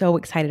 and I'm so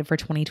excited for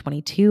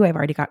 2022. I've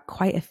already got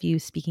quite a few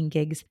speaking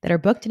gigs that are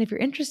booked, and if you're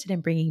interested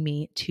in bringing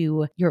me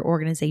to your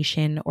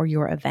organization or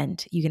your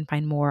event, you can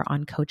find more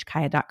on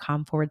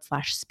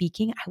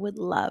coachkaya.com/speaking. I would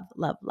love,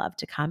 love, love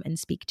to come and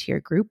speak to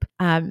your group.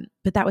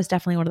 But that was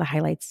definitely one of the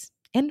highlights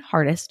and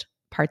hardest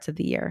parts of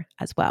the year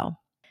as well.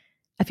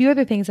 A few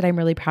other things that I'm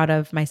really proud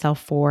of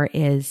myself for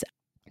is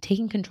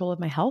taking control of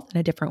my health in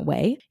a different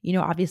way.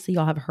 Obviously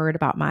y'all have heard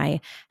about my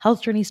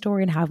health journey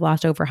story and how I've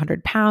lost over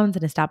 100 pounds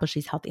and established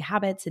these healthy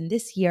habits. And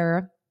this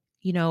year,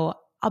 I'll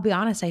be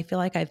honest, I feel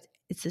like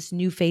it's this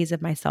new phase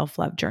of my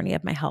self-love journey,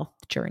 of my health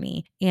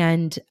journey.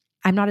 And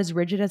I'm not as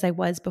rigid as I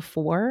was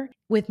before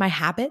with my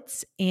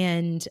habits.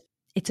 And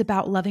it's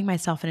about loving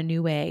myself in a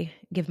new way,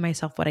 give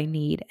myself what I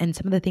need. And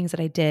some of the things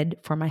that I did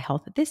for my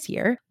health this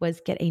year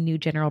was get a new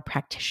general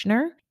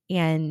practitioner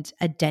and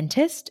a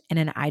dentist and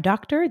an eye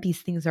doctor.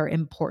 These things are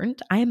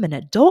important. I am an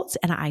adult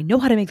and I know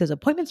how to make those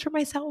appointments for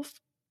myself.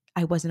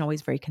 I wasn't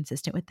always very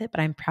consistent with it, but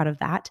I'm proud of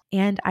that.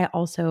 And I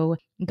also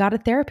got a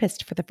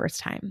therapist for the first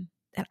time.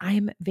 And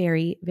I'm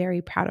very,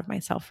 very proud of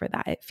myself for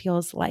that. It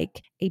feels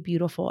like a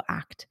beautiful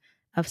act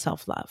of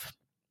self-love.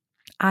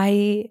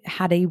 I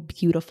had a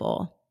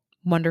beautiful,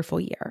 wonderful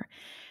year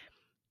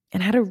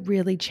and had a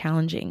really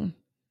challenging,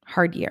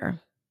 hard year.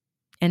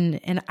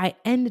 And I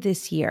end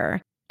this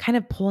year kind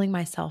of pulling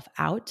myself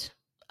out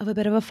of a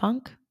bit of a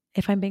funk,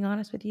 if I'm being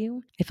honest with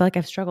you. I feel like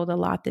I've struggled a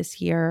lot this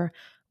year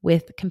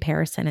with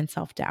comparison and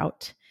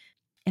self-doubt.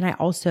 And I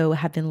also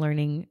have been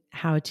learning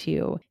how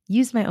to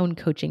use my own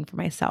coaching for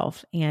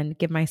myself and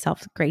give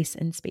myself grace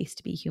and space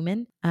to be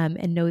human,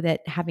 and know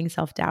that having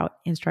self-doubt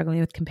and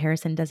struggling with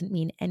comparison doesn't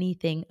mean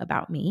anything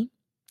about me.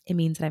 It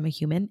means that I'm a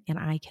human and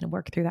I can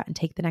work through that and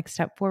take the next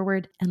step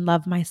forward and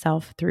love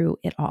myself through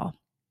it all.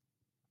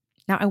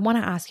 Now, I want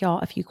to ask y'all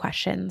a few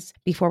questions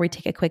before we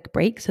take a quick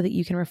break so that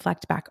you can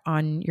reflect back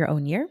on your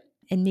own year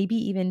and maybe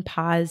even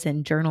pause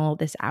and journal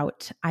this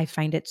out. I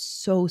find it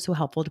so, so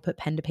helpful to put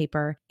pen to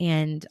paper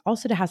and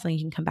also to have something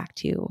you can come back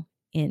to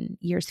in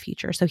years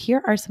future. So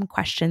here are some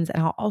questions,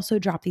 and I'll also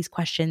drop these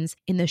questions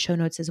in the show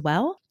notes as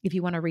well if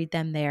you want to read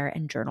them there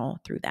and journal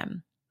through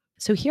them.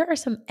 So here are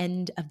some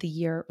end of the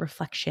year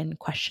reflection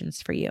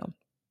questions for you.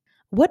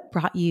 What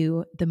brought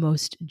you the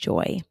most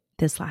joy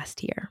this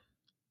last year?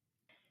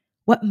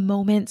 What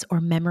moments or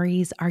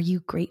memories are you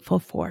grateful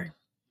for?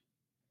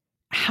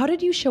 How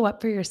did you show up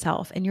for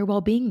yourself and your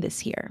well-being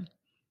this year?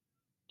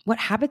 What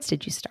habits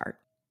did you start?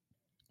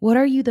 What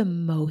are you the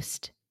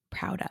most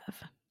proud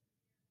of?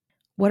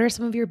 What are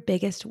some of your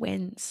biggest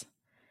wins?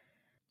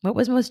 What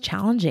was most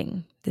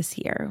challenging this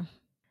year?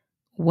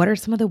 What are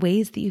some of the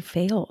ways that you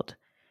failed?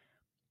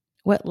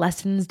 What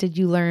lessons did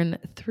you learn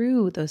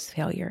through those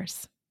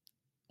failures?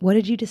 What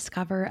did you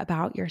discover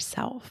about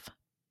yourself?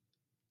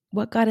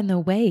 What got in the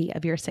way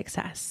of your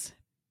success?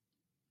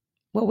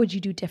 What would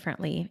you do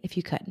differently if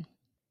you could?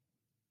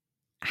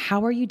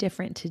 How are you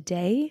different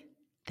today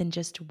than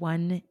just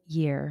 1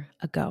 year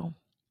ago?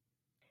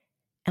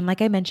 And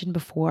like I mentioned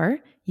before,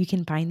 you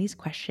can find these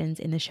questions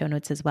in the show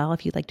notes as well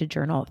if you'd like to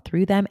journal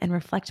through them and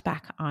reflect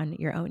back on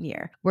your own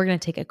year. We're going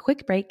to take a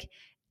quick break.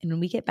 And when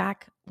we get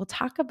back, we'll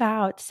talk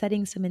about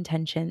setting some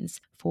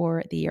intentions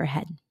for the year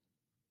ahead.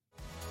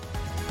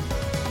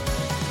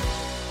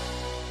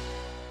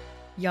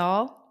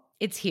 Y'all,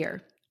 it's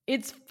here.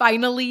 It's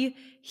finally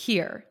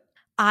here.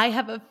 I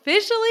have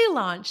officially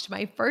launched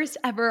my first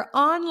ever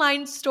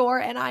online store,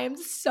 and I am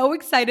so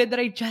excited that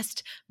I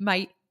just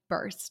might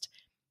burst.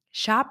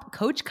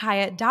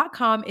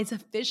 ShopCoachKaya.com is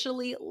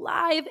officially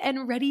live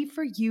and ready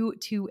for you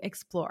to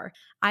explore.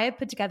 I have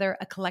put together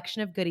a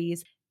collection of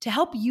goodies to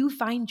help you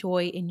find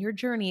joy in your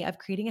journey of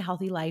creating a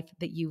healthy life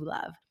that you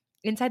love.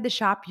 Inside the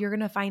shop, you're going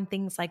to find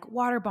things like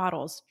water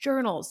bottles,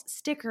 journals,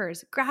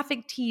 stickers,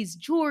 graphic tees,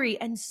 jewelry,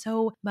 and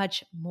so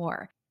much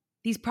more.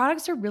 These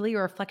products are really a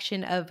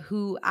reflection of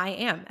who I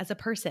am as a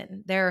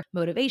person. They're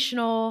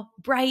motivational,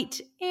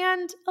 bright,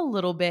 and a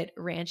little bit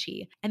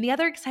ranchy. And the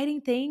other exciting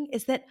thing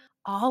is that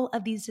all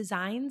of these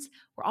designs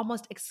were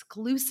almost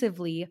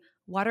exclusively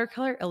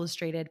watercolor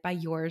illustrated by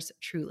yours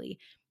truly.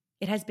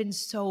 It has been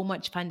so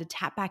much fun to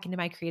tap back into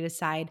my creative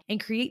side and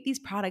create these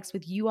products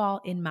with you all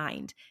in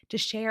mind to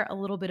share a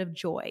little bit of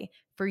joy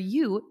for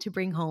you to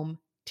bring home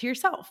to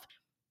yourself.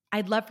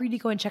 I'd love for you to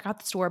go and check out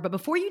the store. But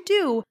before you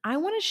do, I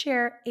want to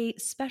share a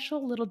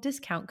special little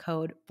discount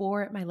code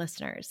for my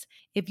listeners.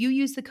 If you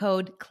use the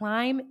code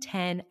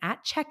CLIMB10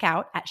 at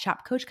checkout at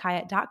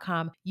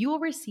shopcoachkaya.com, you will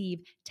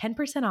receive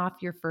 10%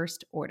 off your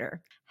first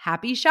order.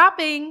 Happy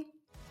shopping!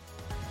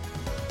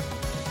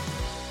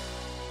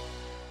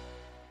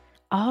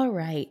 All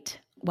right,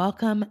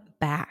 welcome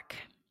back.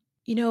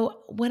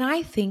 When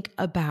I think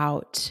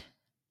about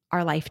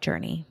our life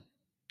journey,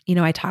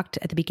 I talked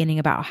at the beginning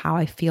about how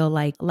I feel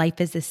like life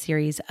is this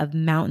series of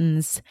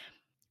mountains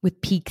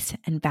with peaks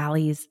and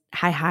valleys,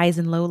 high highs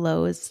and low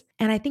lows.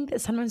 And I think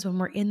that sometimes when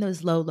we're in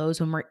those low lows,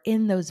 when we're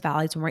in those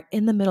valleys, when we're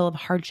in the middle of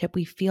hardship,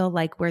 we feel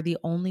like we're the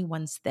only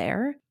ones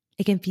there.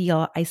 It can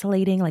feel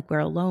isolating, like we're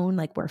alone,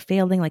 like we're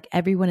failing, like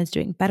everyone is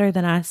doing better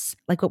than us,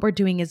 like what we're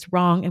doing is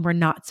wrong and we're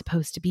not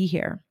supposed to be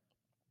here.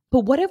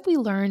 But what if we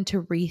learn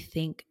to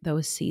rethink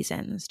those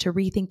seasons, to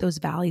rethink those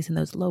valleys and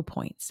those low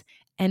points,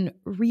 and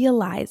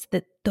realize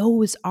that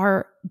those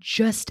are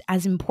just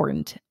as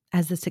important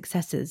as the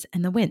successes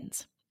and the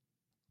wins?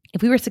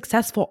 If we were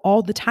successful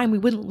all the time, we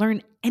wouldn't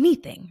learn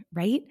anything,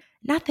 right?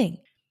 Nothing.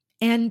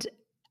 And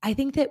I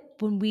think that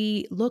when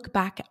we look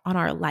back on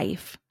our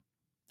life,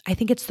 I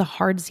think it's the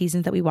hard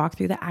seasons that we walk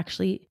through that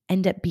actually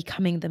end up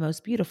becoming the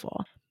most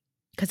beautiful,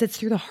 because it's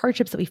through the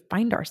hardships that we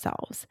find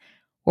ourselves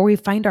or we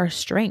find our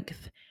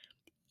strength.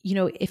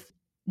 If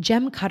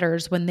gem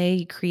cutters, when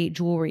they create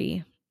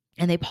jewelry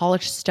and they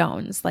polish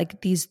stones,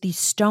 like these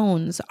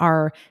stones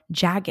are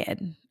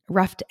jagged,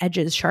 roughed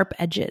edges, sharp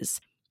edges.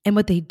 And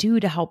what they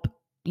do to help,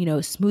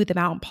 smooth them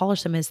out and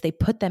polish them is they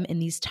put them in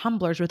these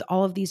tumblers with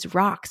all of these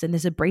rocks and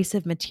this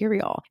abrasive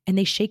material, and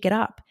they shake it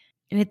up.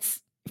 And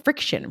it's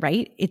friction,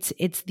 right?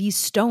 It's these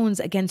stones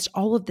against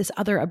all of this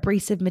other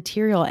abrasive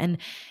material. And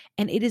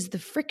it is the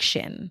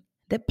friction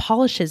that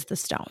polishes the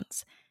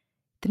stones,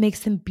 that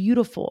makes them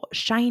beautiful,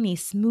 shiny,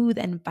 smooth,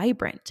 and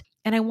vibrant.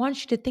 And I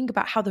want you to think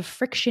about how the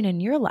friction in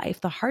your life,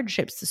 the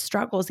hardships, the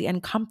struggles, the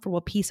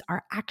uncomfortable piece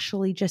are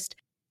actually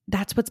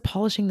that's what's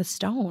polishing the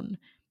stone.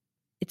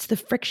 It's the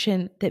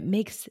friction that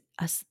makes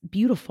us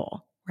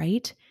beautiful,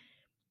 right?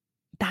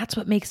 That's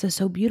what makes us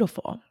so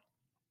beautiful.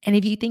 And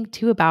if you think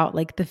too about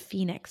like the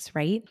phoenix,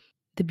 right?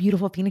 The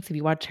beautiful phoenix, if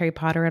you watch Harry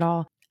Potter at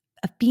all,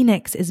 a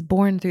phoenix is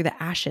born through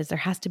the ashes. There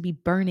has to be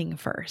burning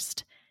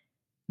first.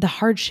 The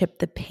hardship,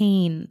 the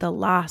pain, the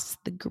loss,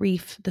 the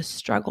grief, the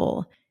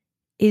struggle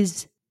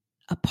is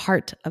a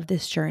part of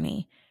this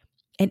journey.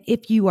 And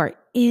if you are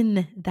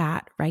in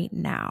that right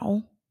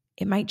now,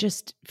 it might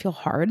just feel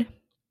hard,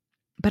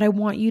 but I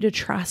want you to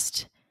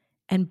trust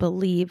and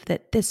believe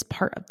that this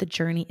part of the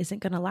journey isn't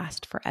going to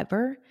last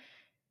forever.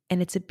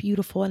 And it's a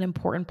beautiful and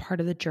important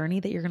part of the journey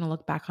that you're going to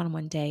look back on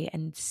one day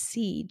and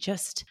see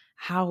just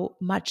how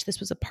much this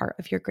was a part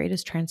of your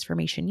greatest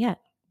transformation yet.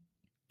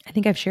 I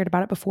think I've shared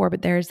about it before,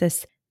 but there's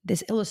this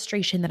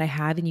illustration that I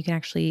have, and you can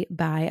actually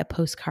buy a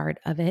postcard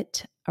of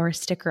it or a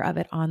sticker of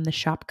it on the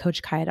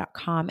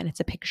shopcoachkaya.com. And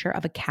it's a picture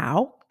of a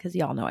cow, because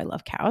y'all know I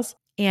love cows.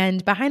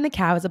 And behind the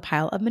cow is a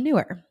pile of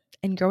manure.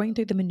 And growing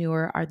through the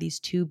manure are these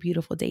two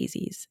beautiful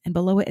daisies. And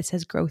below it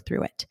says, grow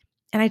through it.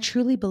 And I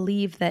truly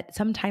believe that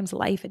sometimes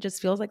life, it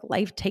just feels like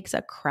life takes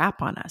a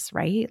crap on us,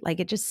 right? Like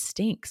it just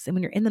stinks. And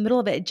when you're in the middle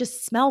of it, it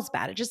just smells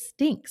bad. It just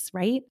stinks,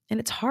 right? And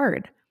it's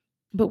hard.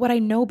 But what I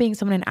know being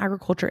someone in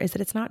agriculture is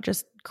that it's not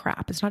just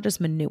crap. It's not just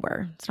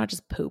manure. It's not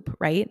just poop,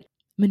 right?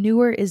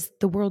 Manure is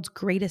the world's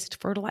greatest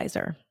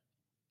fertilizer.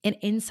 And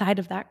inside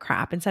of that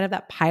crap, inside of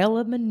that pile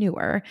of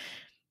manure,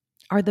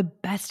 are the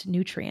best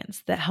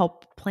nutrients that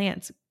help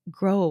plants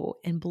grow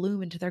and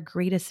bloom into their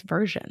greatest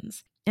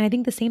versions. And I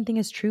think the same thing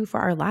is true for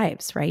our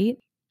lives, right?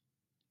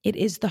 It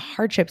is the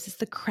hardships, it's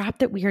the crap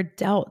that we are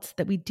dealt,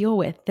 that we deal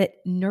with, that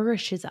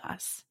nourishes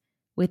us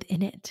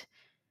within it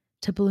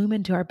to bloom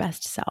into our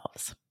best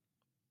selves.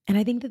 And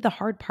I think that the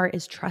hard part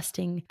is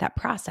trusting that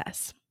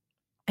process.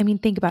 I mean,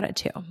 think about it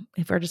too.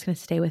 If we're just going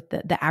to stay with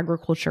the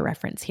agriculture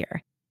reference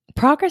here,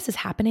 progress is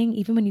happening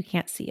even when you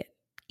can't see it,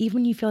 even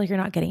when you feel like you're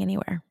not getting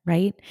anywhere,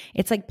 right?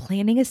 It's like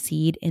planting a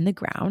seed in the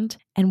ground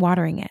and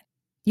watering it.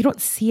 You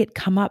don't see it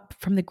come up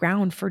from the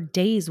ground for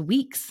days,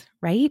 weeks,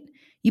 right?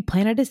 You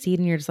planted a seed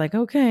and you're just like,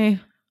 okay,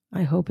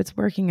 I hope it's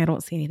working. I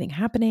don't see anything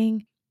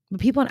happening. But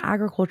people in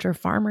agriculture,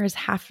 farmers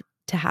have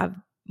to have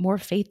more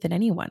faith than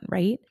anyone,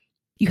 right?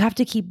 You have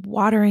to keep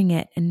watering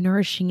it and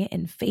nourishing it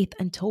in faith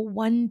until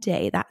one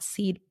day that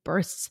seed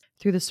bursts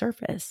through the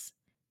surface.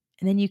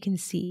 And then you can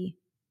see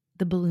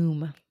the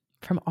bloom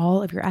from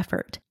all of your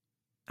effort.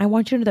 I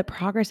want you to know that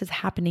progress is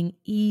happening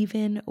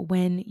even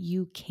when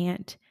you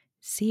can't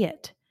see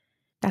it.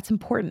 That's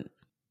important.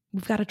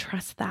 We've got to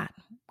trust that.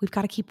 We've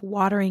got to keep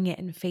watering it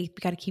in faith.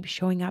 We got to keep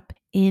showing up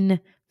in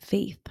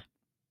faith.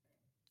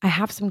 I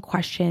have some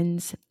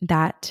questions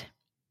that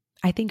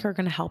I think are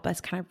going to help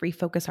us kind of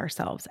refocus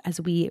ourselves as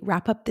we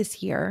wrap up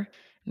this year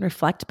and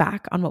reflect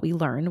back on what we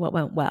learned, what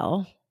went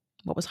well,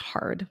 what was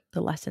hard,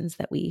 the lessons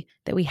that we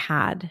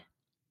had,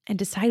 and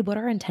decide what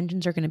our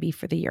intentions are going to be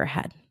for the year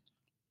ahead.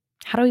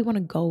 How do we want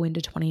to go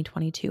into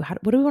 2022?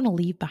 What do we want to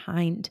leave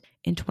behind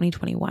in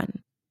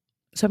 2021?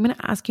 So I'm going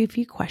to ask you a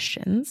few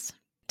questions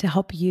to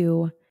help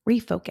you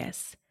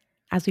refocus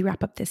as we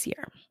wrap up this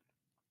year.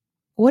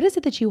 What is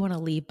it that you want to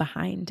leave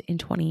behind in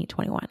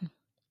 2021?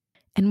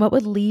 And what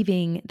would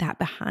leaving that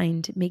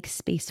behind make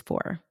space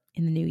for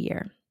in the new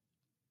year?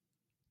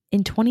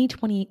 In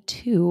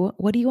 2022,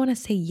 what do you want to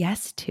say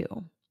yes to?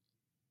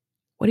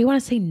 What do you want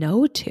to say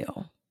no to?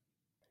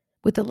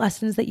 With the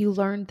lessons that you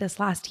learned this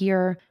last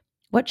year,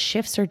 what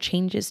shifts or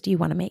changes do you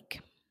want to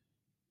make?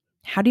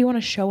 How do you want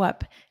to show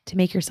up to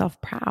make yourself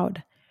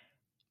proud?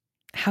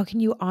 How can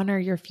you honor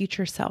your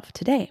future self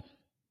today?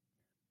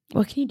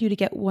 What can you do to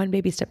get one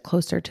baby step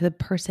closer to the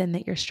person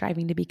that you're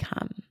striving to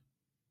become?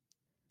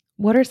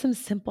 What are some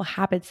simple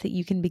habits that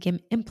you can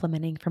begin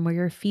implementing from where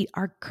your feet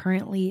are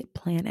currently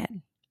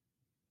planted?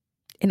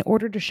 In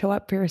order to show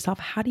up for yourself,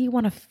 how do you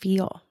want to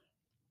feel?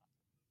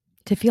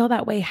 To feel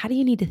that way, how do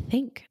you need to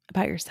think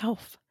about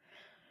yourself?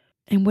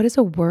 And what is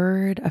a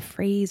word, a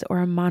phrase, or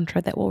a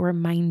mantra that will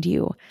remind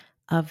you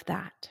of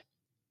that?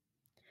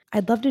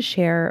 I'd love to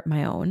share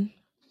my own.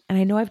 And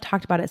I know I've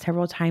talked about it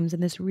several times,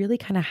 and this really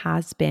kind of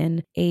has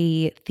been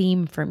a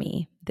theme for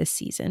me this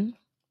season.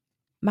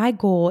 My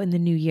goal in the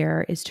new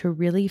year is to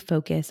really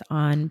focus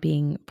on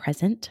being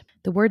present.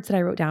 The words that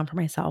I wrote down for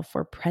myself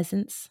were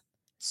presence,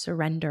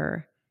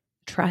 surrender,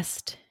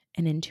 trust,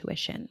 and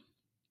intuition.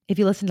 If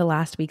you listened to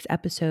last week's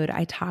episode,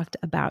 I talked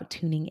about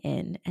tuning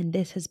in, and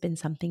this has been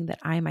something that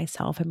I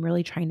myself am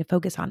really trying to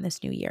focus on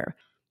this new year,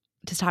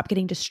 to stop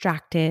getting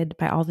distracted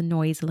by all the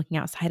noise and looking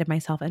outside of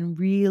myself and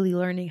really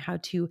learning how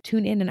to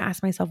tune in and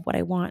ask myself what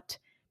I want,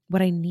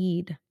 what I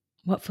need,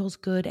 what feels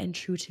good and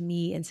true to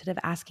me, instead of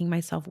asking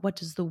myself, what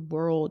does the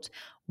world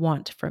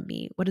want from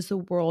me? What does the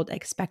world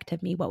expect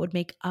of me? What would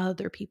make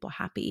other people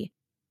happy?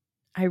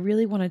 I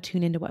really want to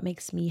tune into what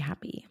makes me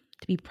happy,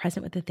 to be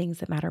present with the things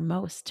that matter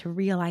most, to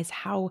realize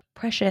how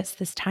precious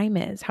this time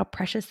is, how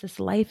precious this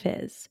life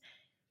is.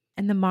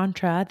 And the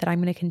mantra that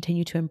I'm going to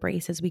continue to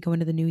embrace as we go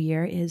into the new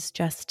year is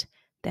just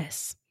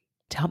this: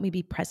 to help me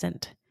be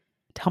present,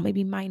 to help me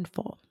be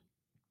mindful,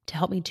 to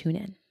help me tune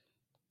in.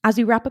 As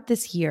we wrap up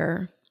this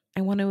year,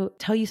 I want to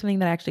tell you something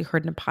that I actually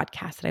heard in a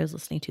podcast that I was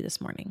listening to this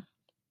morning.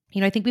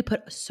 I think we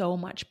put so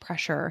much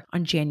pressure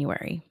on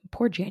January.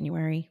 Poor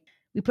January.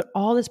 We put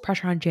all this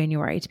pressure on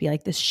January to be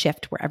like this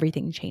shift where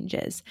everything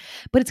changes.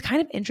 But it's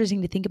kind of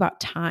interesting to think about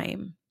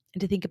time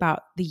and to think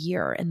about the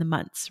year and the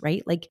months,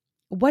 right? Like,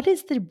 what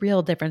is the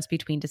real difference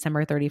between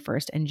December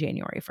 31st and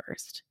January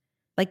 1st?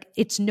 Like,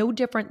 it's no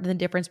different than the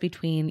difference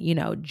between,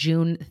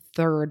 June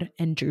 3rd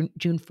and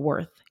June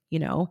 4th.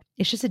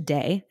 It's just a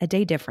day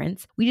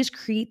difference. We just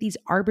create these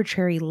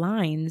arbitrary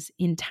lines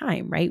in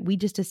time, right? We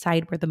just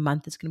decide where the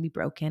month is going to be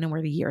broken and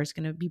where the year is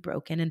going to be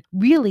broken. And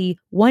really,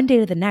 one day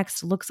to the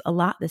next looks a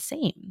lot the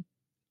same.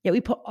 Yet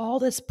we put all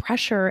this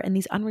pressure and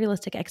these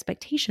unrealistic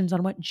expectations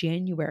on what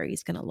January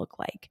is going to look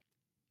like.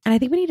 And I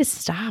think we need to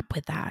stop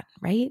with that,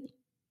 right?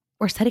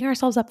 We're setting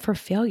ourselves up for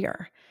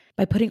failure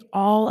by putting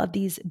all of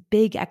these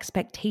big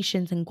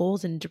expectations and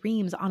goals and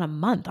dreams on a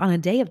month, on a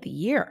day of the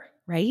year,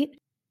 right?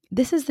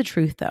 This is the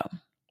truth, though.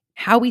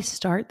 How we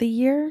start the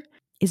year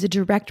is a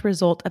direct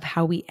result of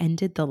how we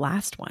ended the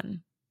last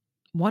one.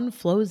 One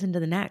flows into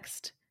the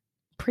next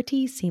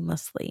pretty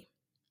seamlessly.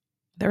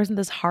 There isn't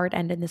this hard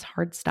end and this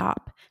hard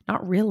stop.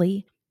 Not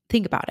really.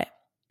 Think about it.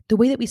 The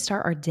way that we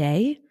start our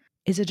day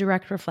is a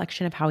direct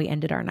reflection of how we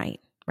ended our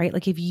night, right?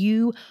 Like if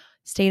you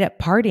stayed up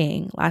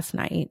partying last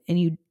night and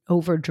you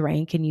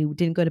overdrank and you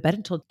didn't go to bed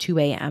until 2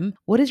 a.m.,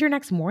 what is your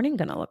next morning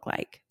going to look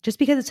like? Just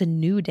because it's a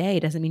new day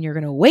doesn't mean you're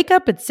going to wake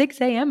up at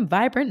 6 a.m.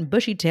 vibrant and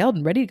bushy-tailed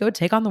and ready to go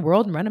take on the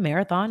world and run a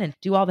marathon and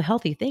do all the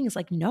healthy things.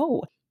 Like,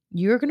 no,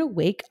 you're going to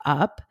wake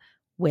up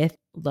with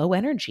low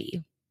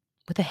energy,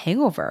 with a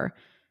hangover.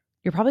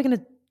 You're probably going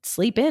to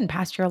sleep in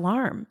past your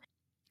alarm.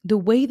 The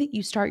way that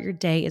you start your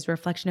day is a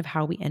reflection of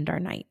how we end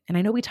our night. And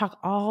I know we talk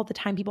all the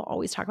time, people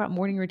always talk about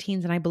morning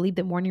routines, and I believe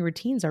that morning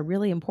routines are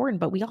really important,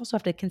 but we also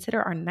have to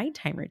consider our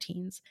nighttime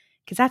routines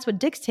because that's what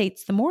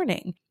dictates the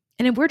morning.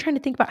 And if we're trying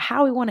to think about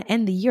how we want to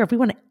end the year, if we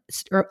want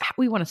to, or how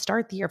we want to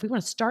start the year, if we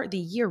want to start the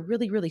year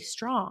really, really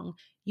strong,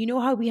 you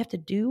know how we have to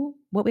do,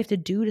 what we have to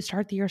do to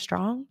start the year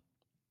strong?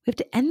 We have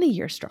to end the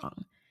year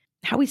strong.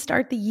 How we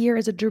start the year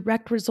is a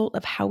direct result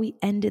of how we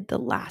ended the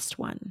last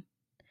one.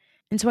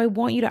 And so I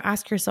want you to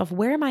ask yourself,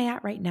 where am I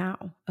at right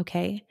now?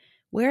 Okay.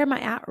 Where am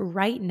I at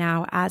right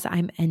now as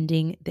I'm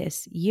ending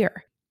this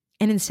year?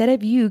 And instead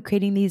of you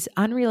creating these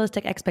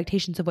unrealistic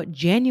expectations of what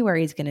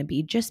January is going to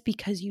be just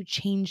because you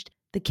changed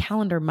the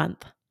calendar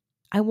month,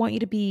 I want you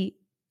to be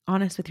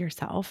honest with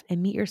yourself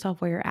and meet yourself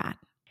where you're at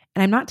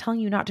And I'm not telling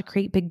you not to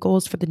create big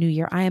goals for the new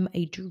year. I am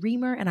a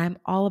dreamer and I'm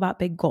all about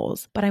big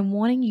goals, but I'm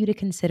wanting you to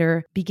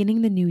consider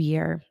beginning the new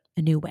year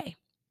a new way,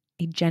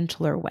 a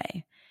gentler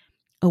way,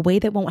 a way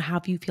that won't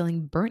have you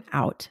feeling burnt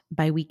out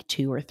by week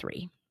 2 or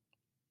 3.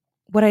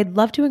 What I'd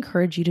love to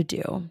encourage you to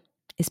do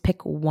is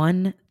pick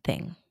one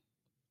thing,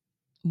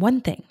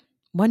 one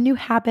new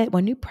habit,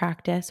 one new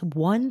practice,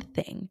 one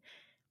thing,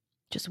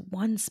 just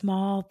one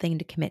small thing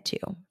to commit to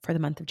for the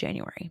month of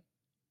January.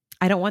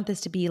 I don't want this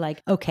to be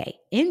like, okay,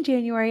 in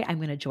January, I'm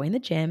going to join the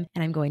gym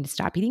and I'm going to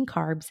stop eating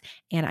carbs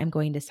and I'm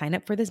going to sign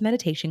up for this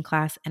meditation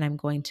class and I'm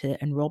going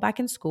to enroll back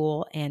in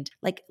school. And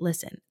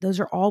listen, those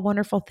are all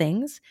wonderful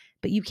things,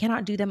 but you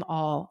cannot do them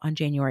all on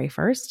January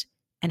 1st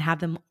and have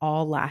them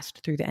all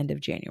last through the end of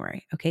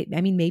January. Okay.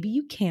 I mean, maybe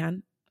you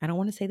can. I don't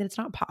want to say that it's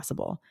not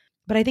possible,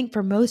 but I think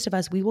for most of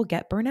us, we will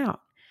get burnout.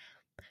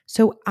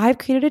 So I've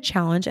created a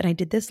challenge and I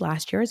did this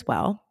last year as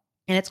well.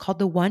 And it's called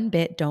the 1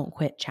 Bit Don't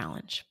Quit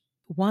Challenge.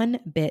 1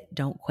 Bit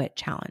Don't Quit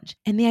Challenge.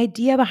 And the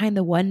idea behind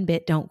the 1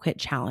 Bit Don't Quit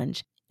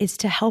Challenge is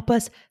to help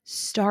us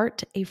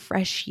start a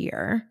fresh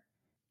year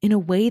in a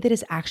way that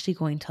is actually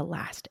going to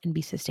last and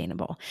be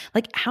sustainable.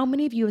 Like, how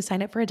many of you have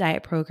signed up for a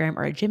diet program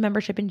or a gym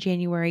membership in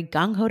January,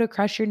 gung-ho to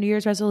crush your New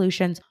Year's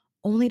resolutions,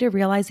 only to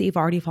realize that you've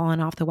already fallen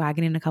off the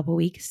wagon in a couple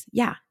weeks?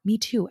 Yeah, me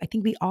too. I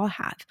think we all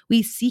have.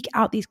 We seek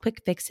out these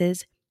quick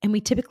fixes and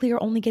we typically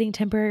are only getting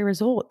temporary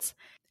results.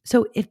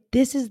 So if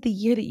this is the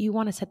year that you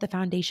want to set the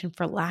foundation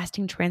for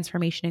lasting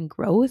transformation and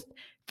growth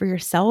for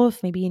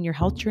yourself, maybe in your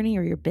health journey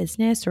or your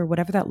business or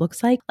whatever that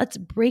looks like, let's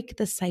break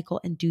the cycle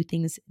and do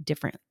things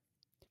different.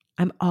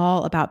 I'm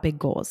all about big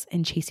goals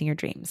and chasing your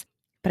dreams.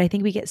 But I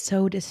think we get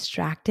so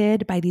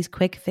distracted by these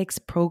quick fix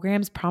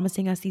programs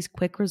promising us these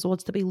quick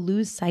results that we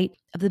lose sight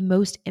of the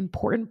most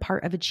important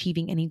part of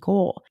achieving any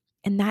goal.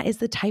 And that is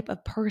the type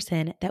of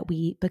person that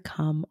we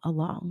become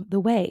along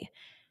the way.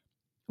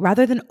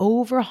 Rather than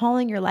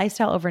overhauling your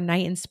lifestyle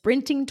overnight and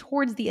sprinting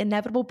towards the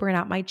inevitable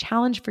burnout, my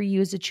challenge for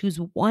you is to choose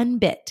one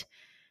bit,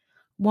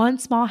 one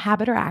small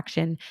habit or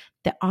action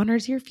that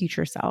honors your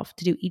future self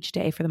to do each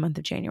day for the month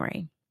of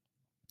January.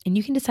 And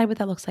you can decide what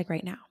that looks like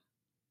right now.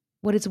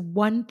 What is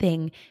one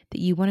thing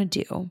that you want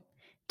to do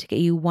to get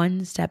you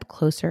one step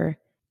closer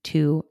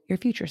to your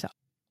future self?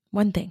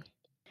 One thing.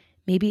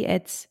 Maybe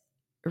it's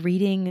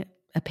reading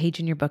a page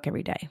in your book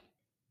every day.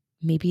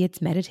 Maybe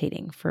it's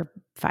meditating for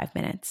 5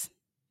 minutes.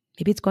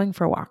 Maybe it's going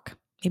for a walk.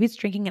 Maybe it's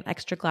drinking an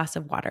extra glass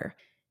of water.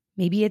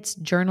 Maybe it's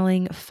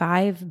journaling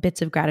 5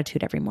 bits of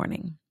gratitude every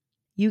morning.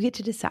 You get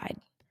to decide.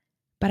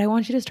 But I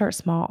want you to start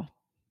small.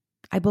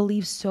 I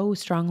believe so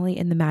strongly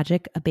in the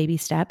magic of baby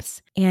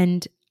steps.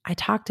 And I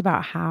talked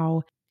about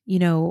how,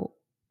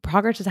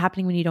 progress is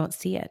happening when you don't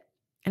see it.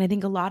 And I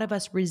think a lot of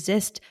us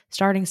resist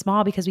starting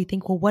small because we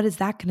think, well, what is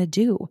that going to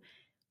do?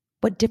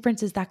 What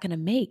difference is that going to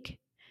make?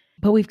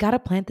 But we've got to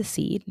plant the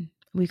seed.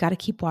 We've got to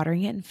keep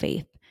watering it in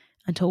faith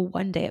until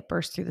one day it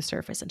bursts through the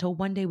surface, until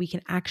one day we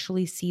can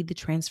actually see the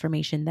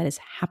transformation that is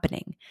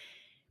happening.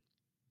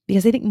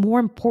 Because I think more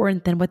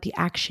important than what the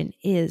action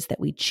is that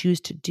we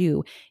choose to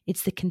do,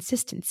 it's the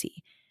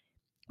consistency.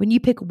 When you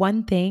pick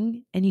one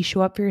thing and you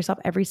show up for yourself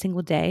every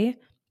single day,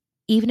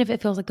 even if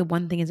it feels like the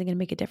one thing isn't going to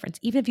make a difference,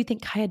 even if you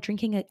think, Kaya,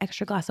 drinking an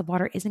extra glass of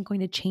water isn't going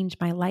to change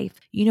my life,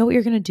 you know what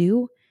you're going to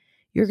do?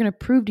 You're going to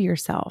prove to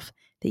yourself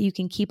that you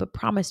can keep a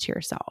promise to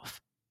yourself.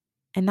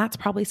 And that's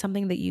probably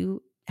something that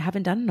you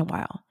haven't done in a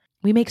while.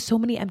 We make so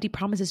many empty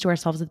promises to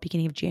ourselves at the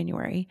beginning of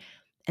January,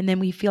 and then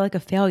we feel like a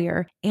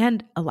failure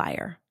and a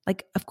liar.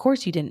 Like, of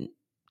course you didn't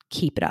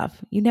keep it up.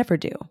 You never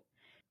do.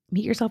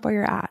 Meet yourself where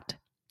you're at.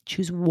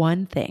 Choose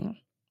one thing,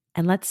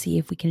 and let's see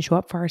if we can show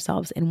up for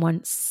ourselves in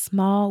one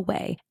small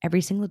way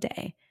every single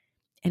day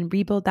and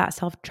rebuild that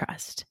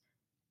self-trust,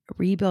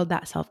 rebuild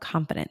that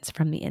self-confidence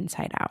from the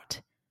inside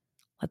out.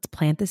 Let's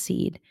plant the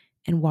seed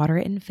and water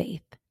it in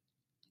faith.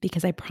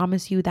 Because I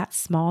promise you that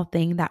small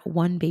thing, that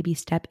one baby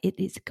step, it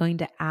is going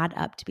to add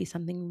up to be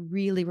something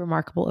really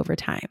remarkable over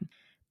time.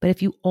 But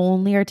if you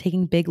only are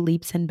taking big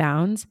leaps and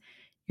bounds,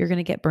 you're going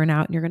to get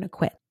burnout and you're going to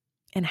quit.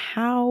 And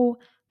how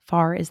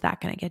far is that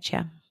going to get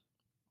you?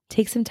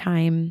 Take some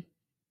time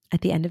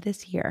at the end of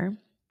this year,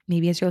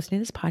 maybe as you're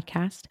listening to this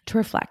podcast, to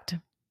reflect.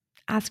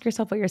 Ask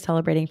yourself what you're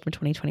celebrating from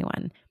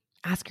 2021.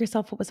 Ask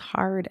yourself what was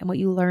hard and what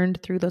you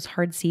learned through those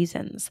hard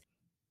seasons.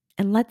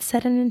 And let's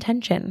set an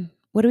intention.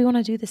 What do we want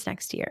to do this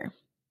next year?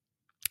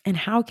 And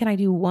how can I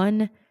do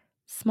one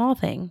small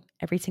thing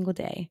every single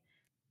day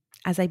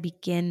as I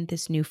begin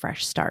this new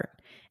fresh start?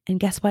 And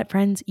guess what,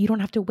 friends? You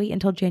don't have to wait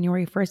until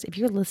January 1st. If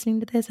you're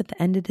listening to this at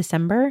the end of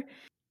December,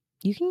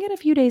 you can get a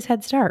few days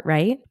head start,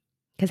 right?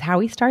 Because how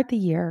we start the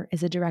year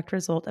is a direct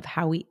result of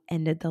how we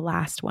ended the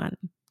last one.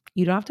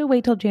 You don't have to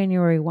wait till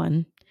January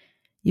 1.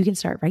 You can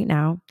start right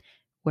now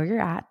where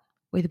you're at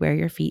with where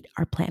your feet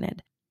are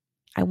planted.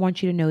 I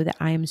want you to know that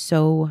I am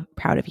so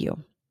proud of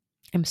you.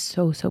 I'm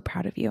so, so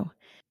proud of you.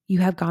 You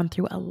have gone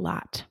through a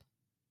lot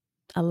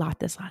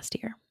this last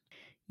year.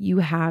 You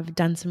have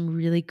done some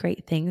really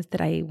great things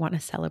that I want to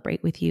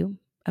celebrate with you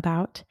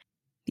about,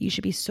 that you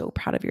should be so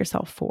proud of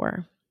yourself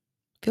for.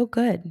 Feel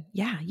good.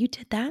 Yeah, you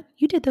did that.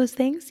 You did those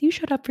things. You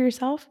showed up for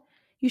yourself.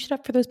 You showed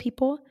up for those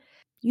people.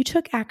 You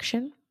took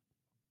action,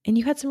 and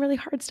you had some really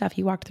hard stuff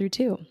you walked through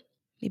too.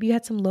 Maybe you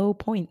had some low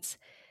points.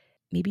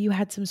 Maybe you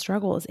had some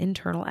struggles,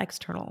 internal,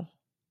 external.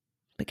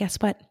 But guess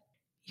what?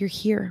 You're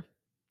here.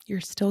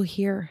 You're still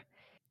here.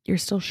 You're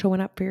still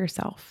showing up for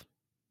yourself.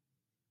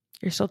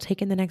 You're still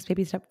taking the next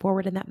baby step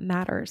forward, and that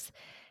matters.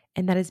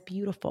 And that is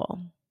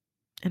beautiful.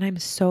 And I'm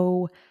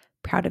so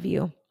proud of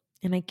you.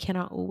 And I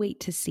cannot wait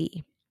to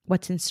see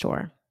what's in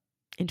store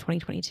in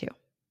 2022.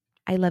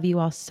 I love you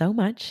all so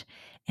much,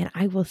 and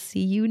I will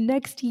see you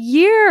next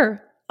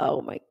year.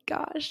 Oh my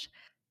gosh.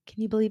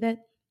 Can you believe it?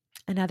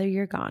 Another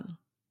year gone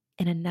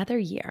and another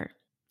year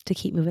to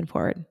keep moving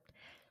forward.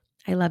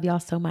 I love y'all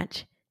so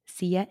much.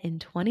 See ya in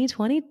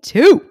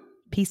 2022.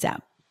 Peace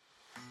out.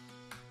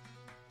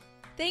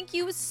 Thank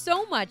you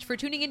so much for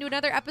tuning into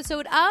another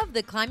episode of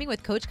the Climbing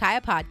with Coach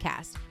Kaya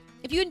podcast.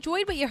 If you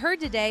enjoyed what you heard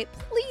today,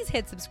 please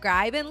hit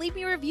subscribe and leave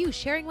me a review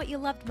sharing what you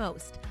loved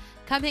most.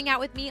 Come hang out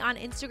with me on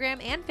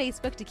Instagram and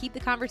Facebook to keep the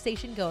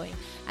conversation going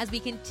as we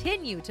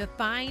continue to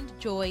find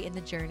joy in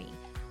the journey.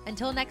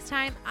 Until next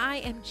time, I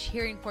am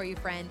cheering for you,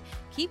 friend.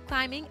 Keep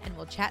climbing, and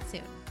we'll chat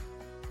soon.